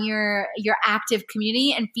on your active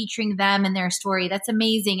community and featuring them and their story. That's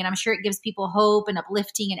amazing. And I'm sure it gives people hope and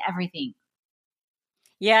uplifting and everything.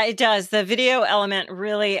 Yeah, it does. The video element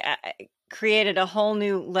really created a whole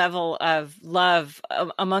new level of love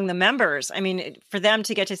among the members. I mean, for them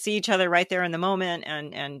to get to see each other right there in the moment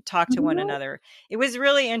and talk to one another, it was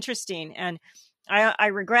really interesting. And I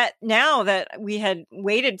regret now that we had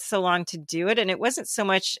waited so long to do it. And it wasn't so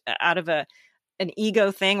much out of an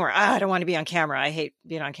ego thing where I don't want to be on camera. I hate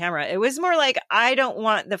being on camera. It was more like, I don't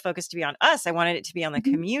want the focus to be on us. I wanted it to be on the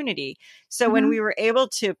community. So when we were able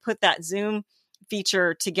to put that Zoom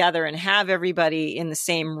feature together and have everybody in the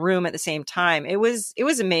same room at the same time, it was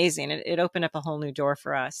amazing. It opened up a whole new door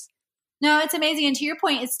for us. No, it's amazing. And to your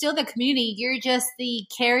point, it's still the community. You're just the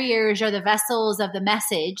carriers or the vessels of the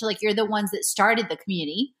message. Like, you're the ones that started the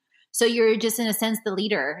community. So you're just, in a sense, the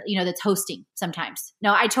leader, that's hosting sometimes.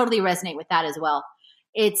 No, I totally resonate with that as well.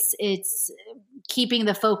 It's keeping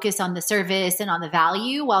the focus on the service and on the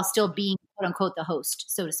value while still being, quote unquote, the host,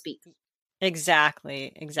 so to speak.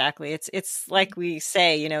 Exactly. It's like we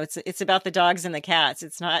say, it's about the dogs and the cats.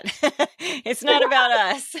 It's not about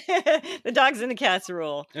us. The dogs and the cats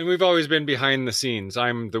rule. And we've always been behind the scenes.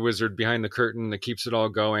 I'm the wizard behind the curtain that keeps it all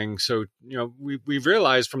going. So, we've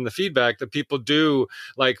realized from the feedback that people do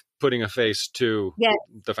like putting a face to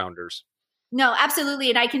the founders. No, absolutely.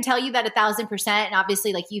 And I can tell you that 1,000%. And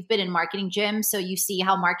obviously, like, you've been in marketing, Jim, so you see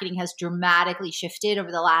how marketing has dramatically shifted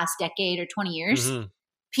over the last decade or 20 years.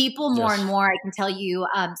 People more and more, I can tell you.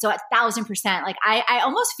 So 1,000%, like I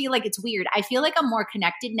almost feel like it's weird. I feel like I'm more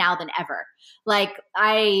connected now than ever. Like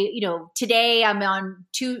today I'm on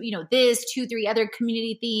 2-3 other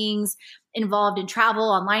community things, involved in travel,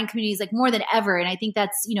 online communities, like more than ever. And I think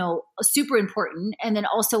that's, super important. And then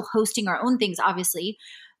also hosting our own things, obviously.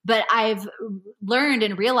 But I've learned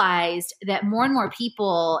and realized that more and more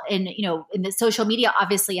people in the social media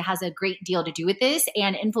obviously has a great deal to do with this,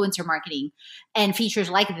 and influencer marketing and features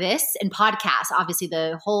like this and podcasts, obviously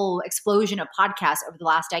the whole explosion of podcasts over the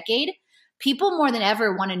last decade. People more than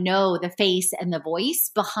ever want to know the face and the voice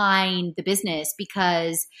behind the business,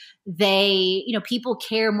 because people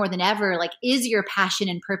care more than ever. Like, is your passion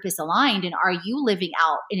and purpose aligned, and are you living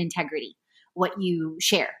out in integrity what you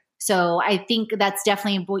share? So I think that's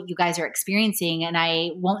definitely what you guys are experiencing. And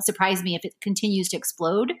I won't surprise me if it continues to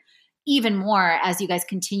explode even more as you guys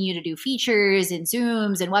continue to do features and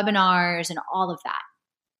Zooms and webinars and all of that.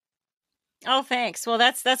 Oh, thanks. Well,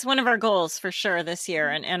 that's one of our goals for sure this year.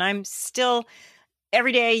 And I'm still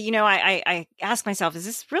every day, I ask myself, is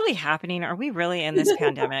this really happening? Are we really in this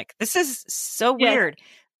pandemic? This is so weird.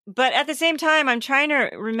 But at the same time, I'm trying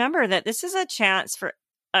to remember that this is a chance for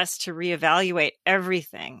us to reevaluate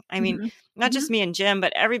everything. I mean, not just me and Jim,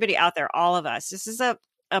 but everybody out there, all of us. This is a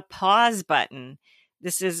pause button.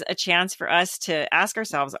 This is a chance for us to ask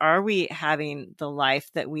ourselves, are we having the life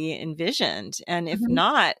that we envisioned? And if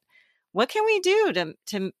not, what can we do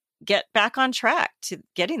to get back on track to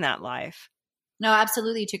getting that life? No,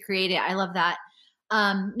 absolutely. To create it. I love that.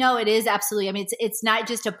 No, it is absolutely. I mean, it's not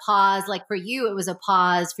just a pause. Like for you, it was a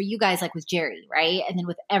pause for you guys, like with Jerry, right? And then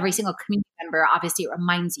with every single community member, obviously it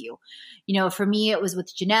reminds you, for me, it was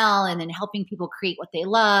with Janelle, and then helping people create what they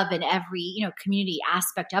love and every, community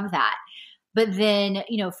aspect of that. But then,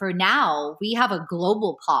 for now, we have a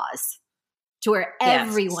global pause to where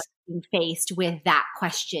everyone is being faced with that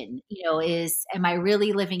question, am I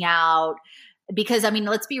really living out? Because, I mean,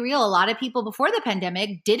 let's be real. A lot of people before the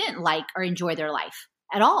pandemic didn't like or enjoy their life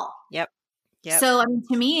at all. Yep. So, I mean,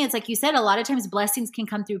 to me, it's like you said, a lot of times blessings can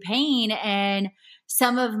come through pain. And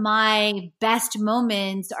some of my best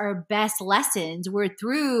moments or best lessons were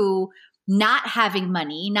through not having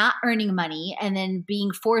money, not earning money, and then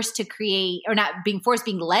being forced to create, or not being forced,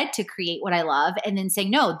 being led to create what I love. And then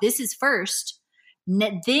saying, no, this is first.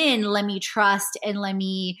 Then let me trust and let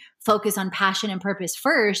me focus on passion and purpose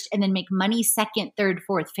first, and then make money second, third,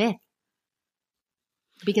 fourth, fifth.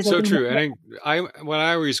 Because so true. And what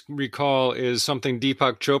I always recall is something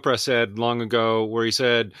Deepak Chopra said long ago, where he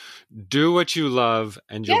said, do what you love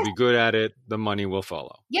and you'll be good at it. The money will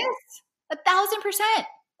follow. Yes, 1,000%.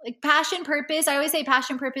 Like passion, purpose. I always say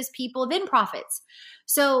passion, purpose, people, then profits.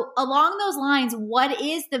 So along those lines, what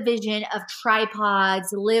is the vision of Tripods,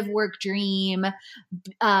 Live, Work, Dream,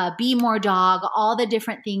 Be More Dog, all the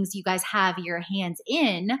different things you guys have your hands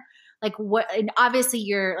in? Like what, and obviously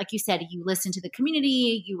you're, like you said, you listen to the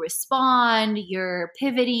community, you respond, you're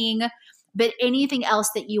pivoting, but anything else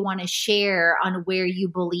that you want to share on where you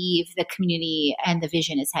believe the community and the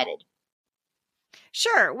vision is headed?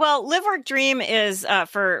 Sure. Well, Live, Work, Dream is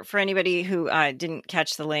for anybody who didn't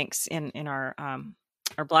catch the links in our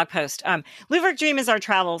blog post. Live, Work, Dream is our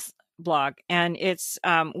travels blog, and it's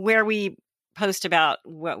where we post about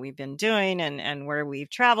what we've been doing and where we've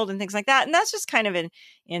traveled and things like that. And that's just kind of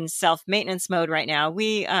in self-maintenance mode right now.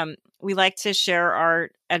 We like to share our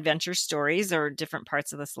adventure stories or different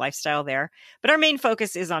parts of this lifestyle there, but our main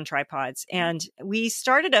focus is on Tripods. And we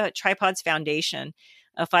started a Tripods Foundation,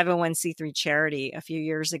 a 501c3 charity, a few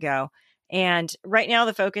years ago. And right now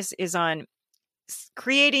the focus is on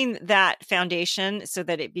creating that foundation so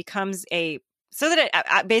that it becomes so that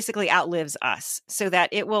it basically outlives us, so that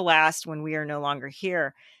it will last when we are no longer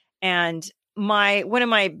here. And one of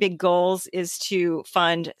my big goals is to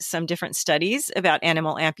fund some different studies about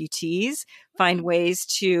animal amputees, find ways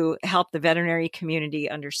to help the veterinary community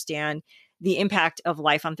understand the impact of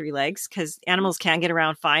life on three legs, because animals can get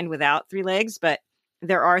around fine without three legs, but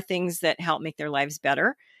there are things that help make their lives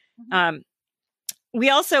better. We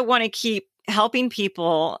also want to keep helping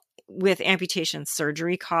people with amputation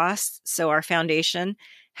surgery costs. So our foundation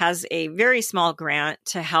has a very small grant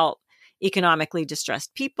to help economically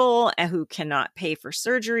distressed people who cannot pay for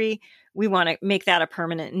surgery. We want to make that a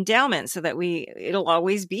permanent endowment so that it'll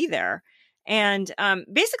always be there. And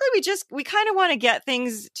basically we kind of want to get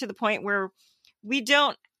things to the point where we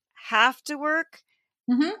don't have to work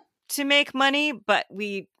to make money, but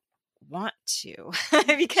we want to.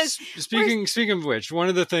 Because speaking of which, one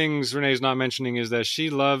of the things Renee's not mentioning is that she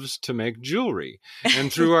loves to make jewelry,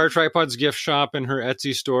 and through our Tripods gift shop and her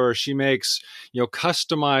Etsy store, she makes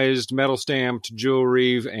customized metal stamped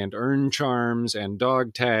jewelry and urn charms and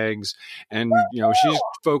dog tags, and she's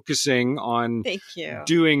focusing on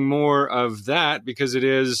doing more of that because it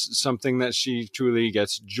is something that she truly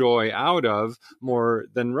gets joy out of more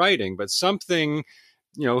than writing, but something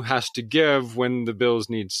has to give when the bills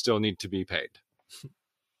still need to be paid.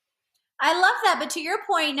 I love that. But to your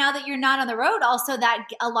point, now that you're not on the road, also that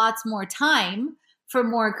allots more time for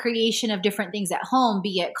more creation of different things at home,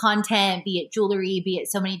 be it content, be it jewelry, be it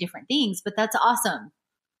so many different things. But that's awesome.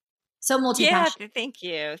 So Yeah, multi-passionate. thank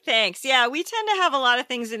you. Thanks. Yeah, we tend to have a lot of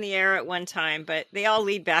things in the air at one time, but they all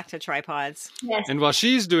lead back to tripods. Yes. And while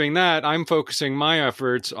she's doing that, I'm focusing my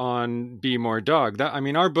efforts on Be More Dog.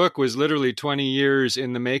 Our book was literally 20 years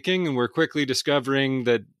in the making, and we're quickly discovering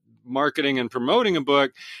that marketing and promoting a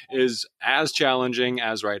book is as challenging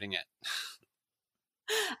as writing it.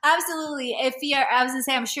 Absolutely. If you're, I was going to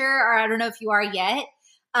say, I'm sure, or I don't know if you are yet,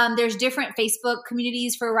 there's different Facebook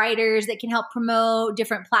communities for writers that can help promote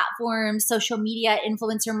different platforms. Social media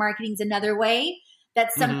influencer marketing is another way.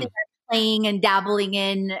 That's something I'm playing and dabbling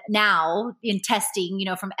in now in testing,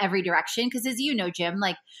 from every direction. Because as you know, Jim,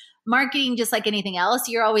 like marketing, just like anything else,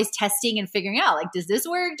 you're always testing and figuring out, like, does this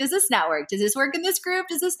work? Does this not work? Does this work in this group?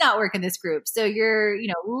 Does this not work in this group? So you're,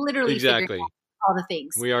 literally figuring out all the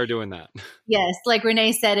things. We are doing that. Yes. Like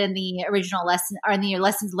Renee said in the original lesson, or in the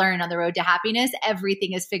lessons learned on the road to happiness,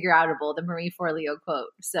 everything is figure outable, the Marie Forleo quote.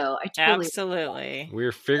 So I totally. Absolutely.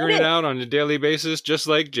 We're figuring it out on a daily basis, just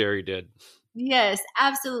like Jerry did. Yes,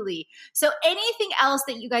 absolutely. So anything else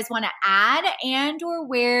that you guys want to add and or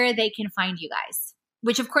where they can find you guys,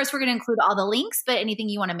 which of course we're going to include all the links, but anything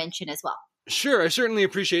you want to mention as well. Sure. I certainly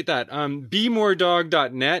appreciate that.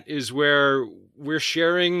 BeMoreDog.net is where we're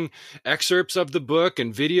sharing excerpts of the book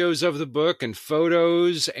and videos of the book and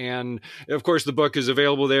photos. And of course, the book is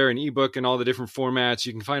available there in ebook and all the different formats.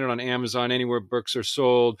 You can find it on Amazon, anywhere books are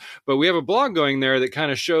sold. But we have a blog going there that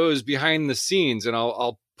kind of shows behind the scenes. And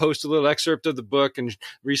I'll post a little excerpt of the book, and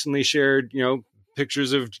recently shared,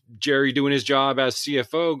 pictures of Jerry doing his job as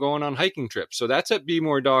CFO going on hiking trips. So that's at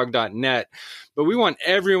BeMoreDog.net. But we want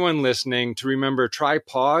everyone listening to remember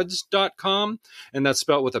tripods.com, and that's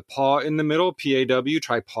spelled with a paw in the middle, PAW,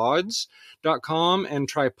 tripods.com,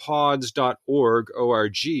 and tripods.org,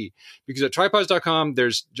 O-R-G. Because at tripods.com,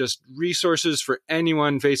 there's just resources for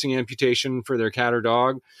anyone facing amputation for their cat or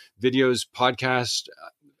dog, videos, podcasts,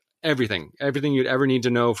 everything you'd ever need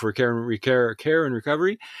to know for care and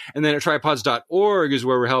recovery. And then at tripods.org is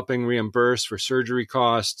where we're helping reimburse for surgery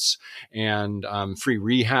costs and free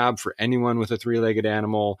rehab for anyone with a three-legged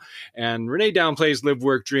animal. And Renee downplays live,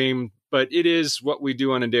 work, dream, but it is what we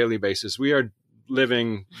do on a daily basis. We are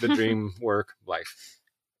living the dream work life.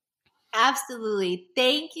 Absolutely.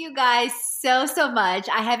 Thank you guys so much.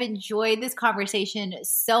 I have enjoyed this conversation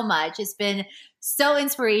so much. It's been so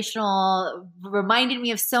inspirational, reminded me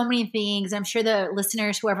of so many things. I'm sure the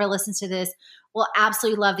listeners, whoever listens to this, will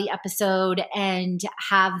absolutely love the episode and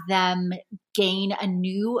have them gain a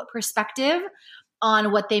new perspective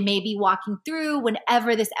on what they may be walking through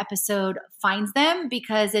whenever this episode finds them,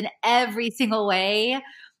 because in every single way,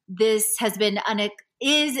 this has been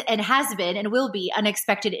has been and will be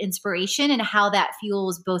unexpected inspiration, and how that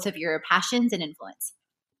fuels both of your passions and influence.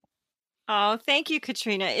 Oh, thank you,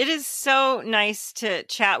 Katrina. It is so nice to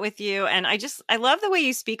chat with you. And I love the way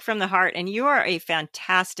you speak from the heart, and you are a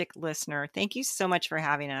fantastic listener. Thank you so much for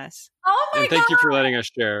having us. Oh my God. And thank you for letting us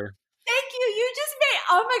share. Thank you. You just made,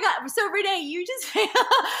 oh my God. So Renee, you just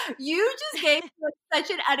gave us such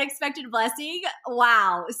an unexpected blessing.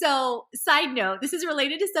 Wow. So side note, this is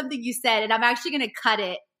related to something you said, and I'm actually going to cut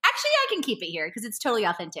it. Actually, I can keep it here because it's totally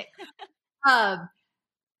authentic.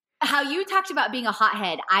 How you talked about being a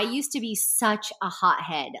hothead. I used to be such a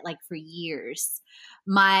hothead, like for years.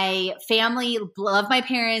 My family love my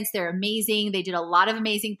parents. They're amazing. They did a lot of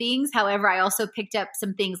amazing things. However, I also picked up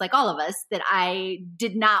some things, like all of us, that I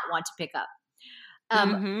did not want to pick up.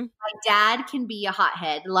 My dad can be a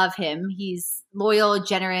hothead. Love him. He's loyal,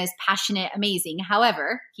 generous, passionate, amazing.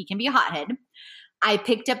 However, he can be a hothead. I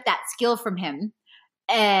picked up that skill from him,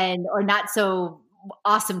 or not so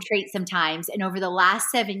awesome trait sometimes. And over the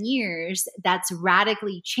last 7 years, that's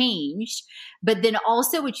radically changed. But then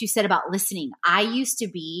also what you said about listening, I used to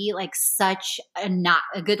be like such not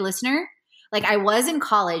a good listener. Like I was in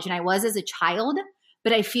college and I was as a child,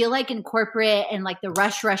 but I feel like in corporate and like the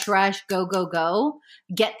rush, go,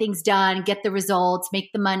 get things done, get the results,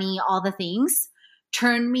 make the money, all the things,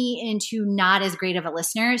 turned me into not as great of a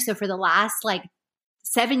listener. So for the last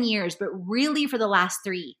 7 years, but really for the last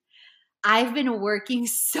 3, I've been working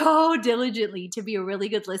so diligently to be a really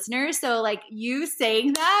good listener. So you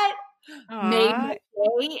saying that made my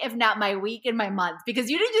day, if not my week and my month,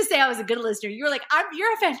 because you didn't just say I was a good listener. You were like,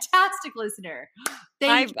 you're a fantastic listener.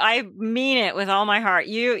 I mean it with all my heart.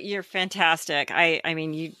 You're fantastic. I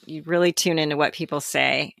mean, you really tune into what people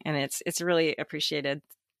say, and it's really appreciated.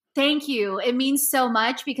 Thank you. It means so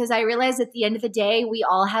much, because I realize at the end of the day, we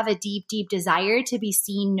all have a deep, deep desire to be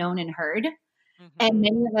seen, known, and heard. And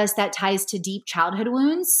many of us, that ties to deep childhood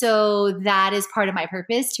wounds. So that is part of my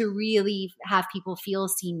purpose, to really have people feel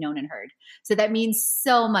seen, known, and heard. So that means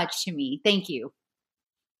so much to me. Thank you.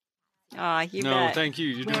 You No, bet. thank you.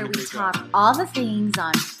 You're Where doing a we great talk job. all the things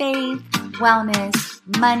on faith, wellness,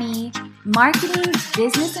 money, marketing,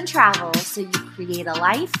 business, and travel, so you create a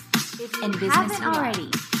life and business you already.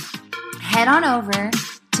 Head on over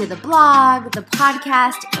to the blog, the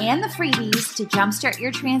podcast, and the freebies to jumpstart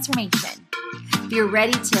your transformation. If you're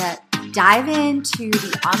ready to dive into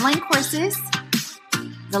the online courses,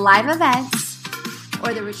 the live events,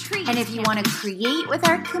 or the retreat, and if you want to create with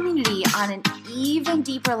our community on an even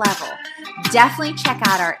deeper level, definitely check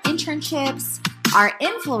out our internships, our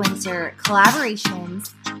influencer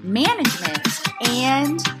collaborations, management,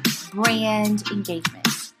 and brand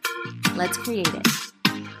engagements. Let's create it.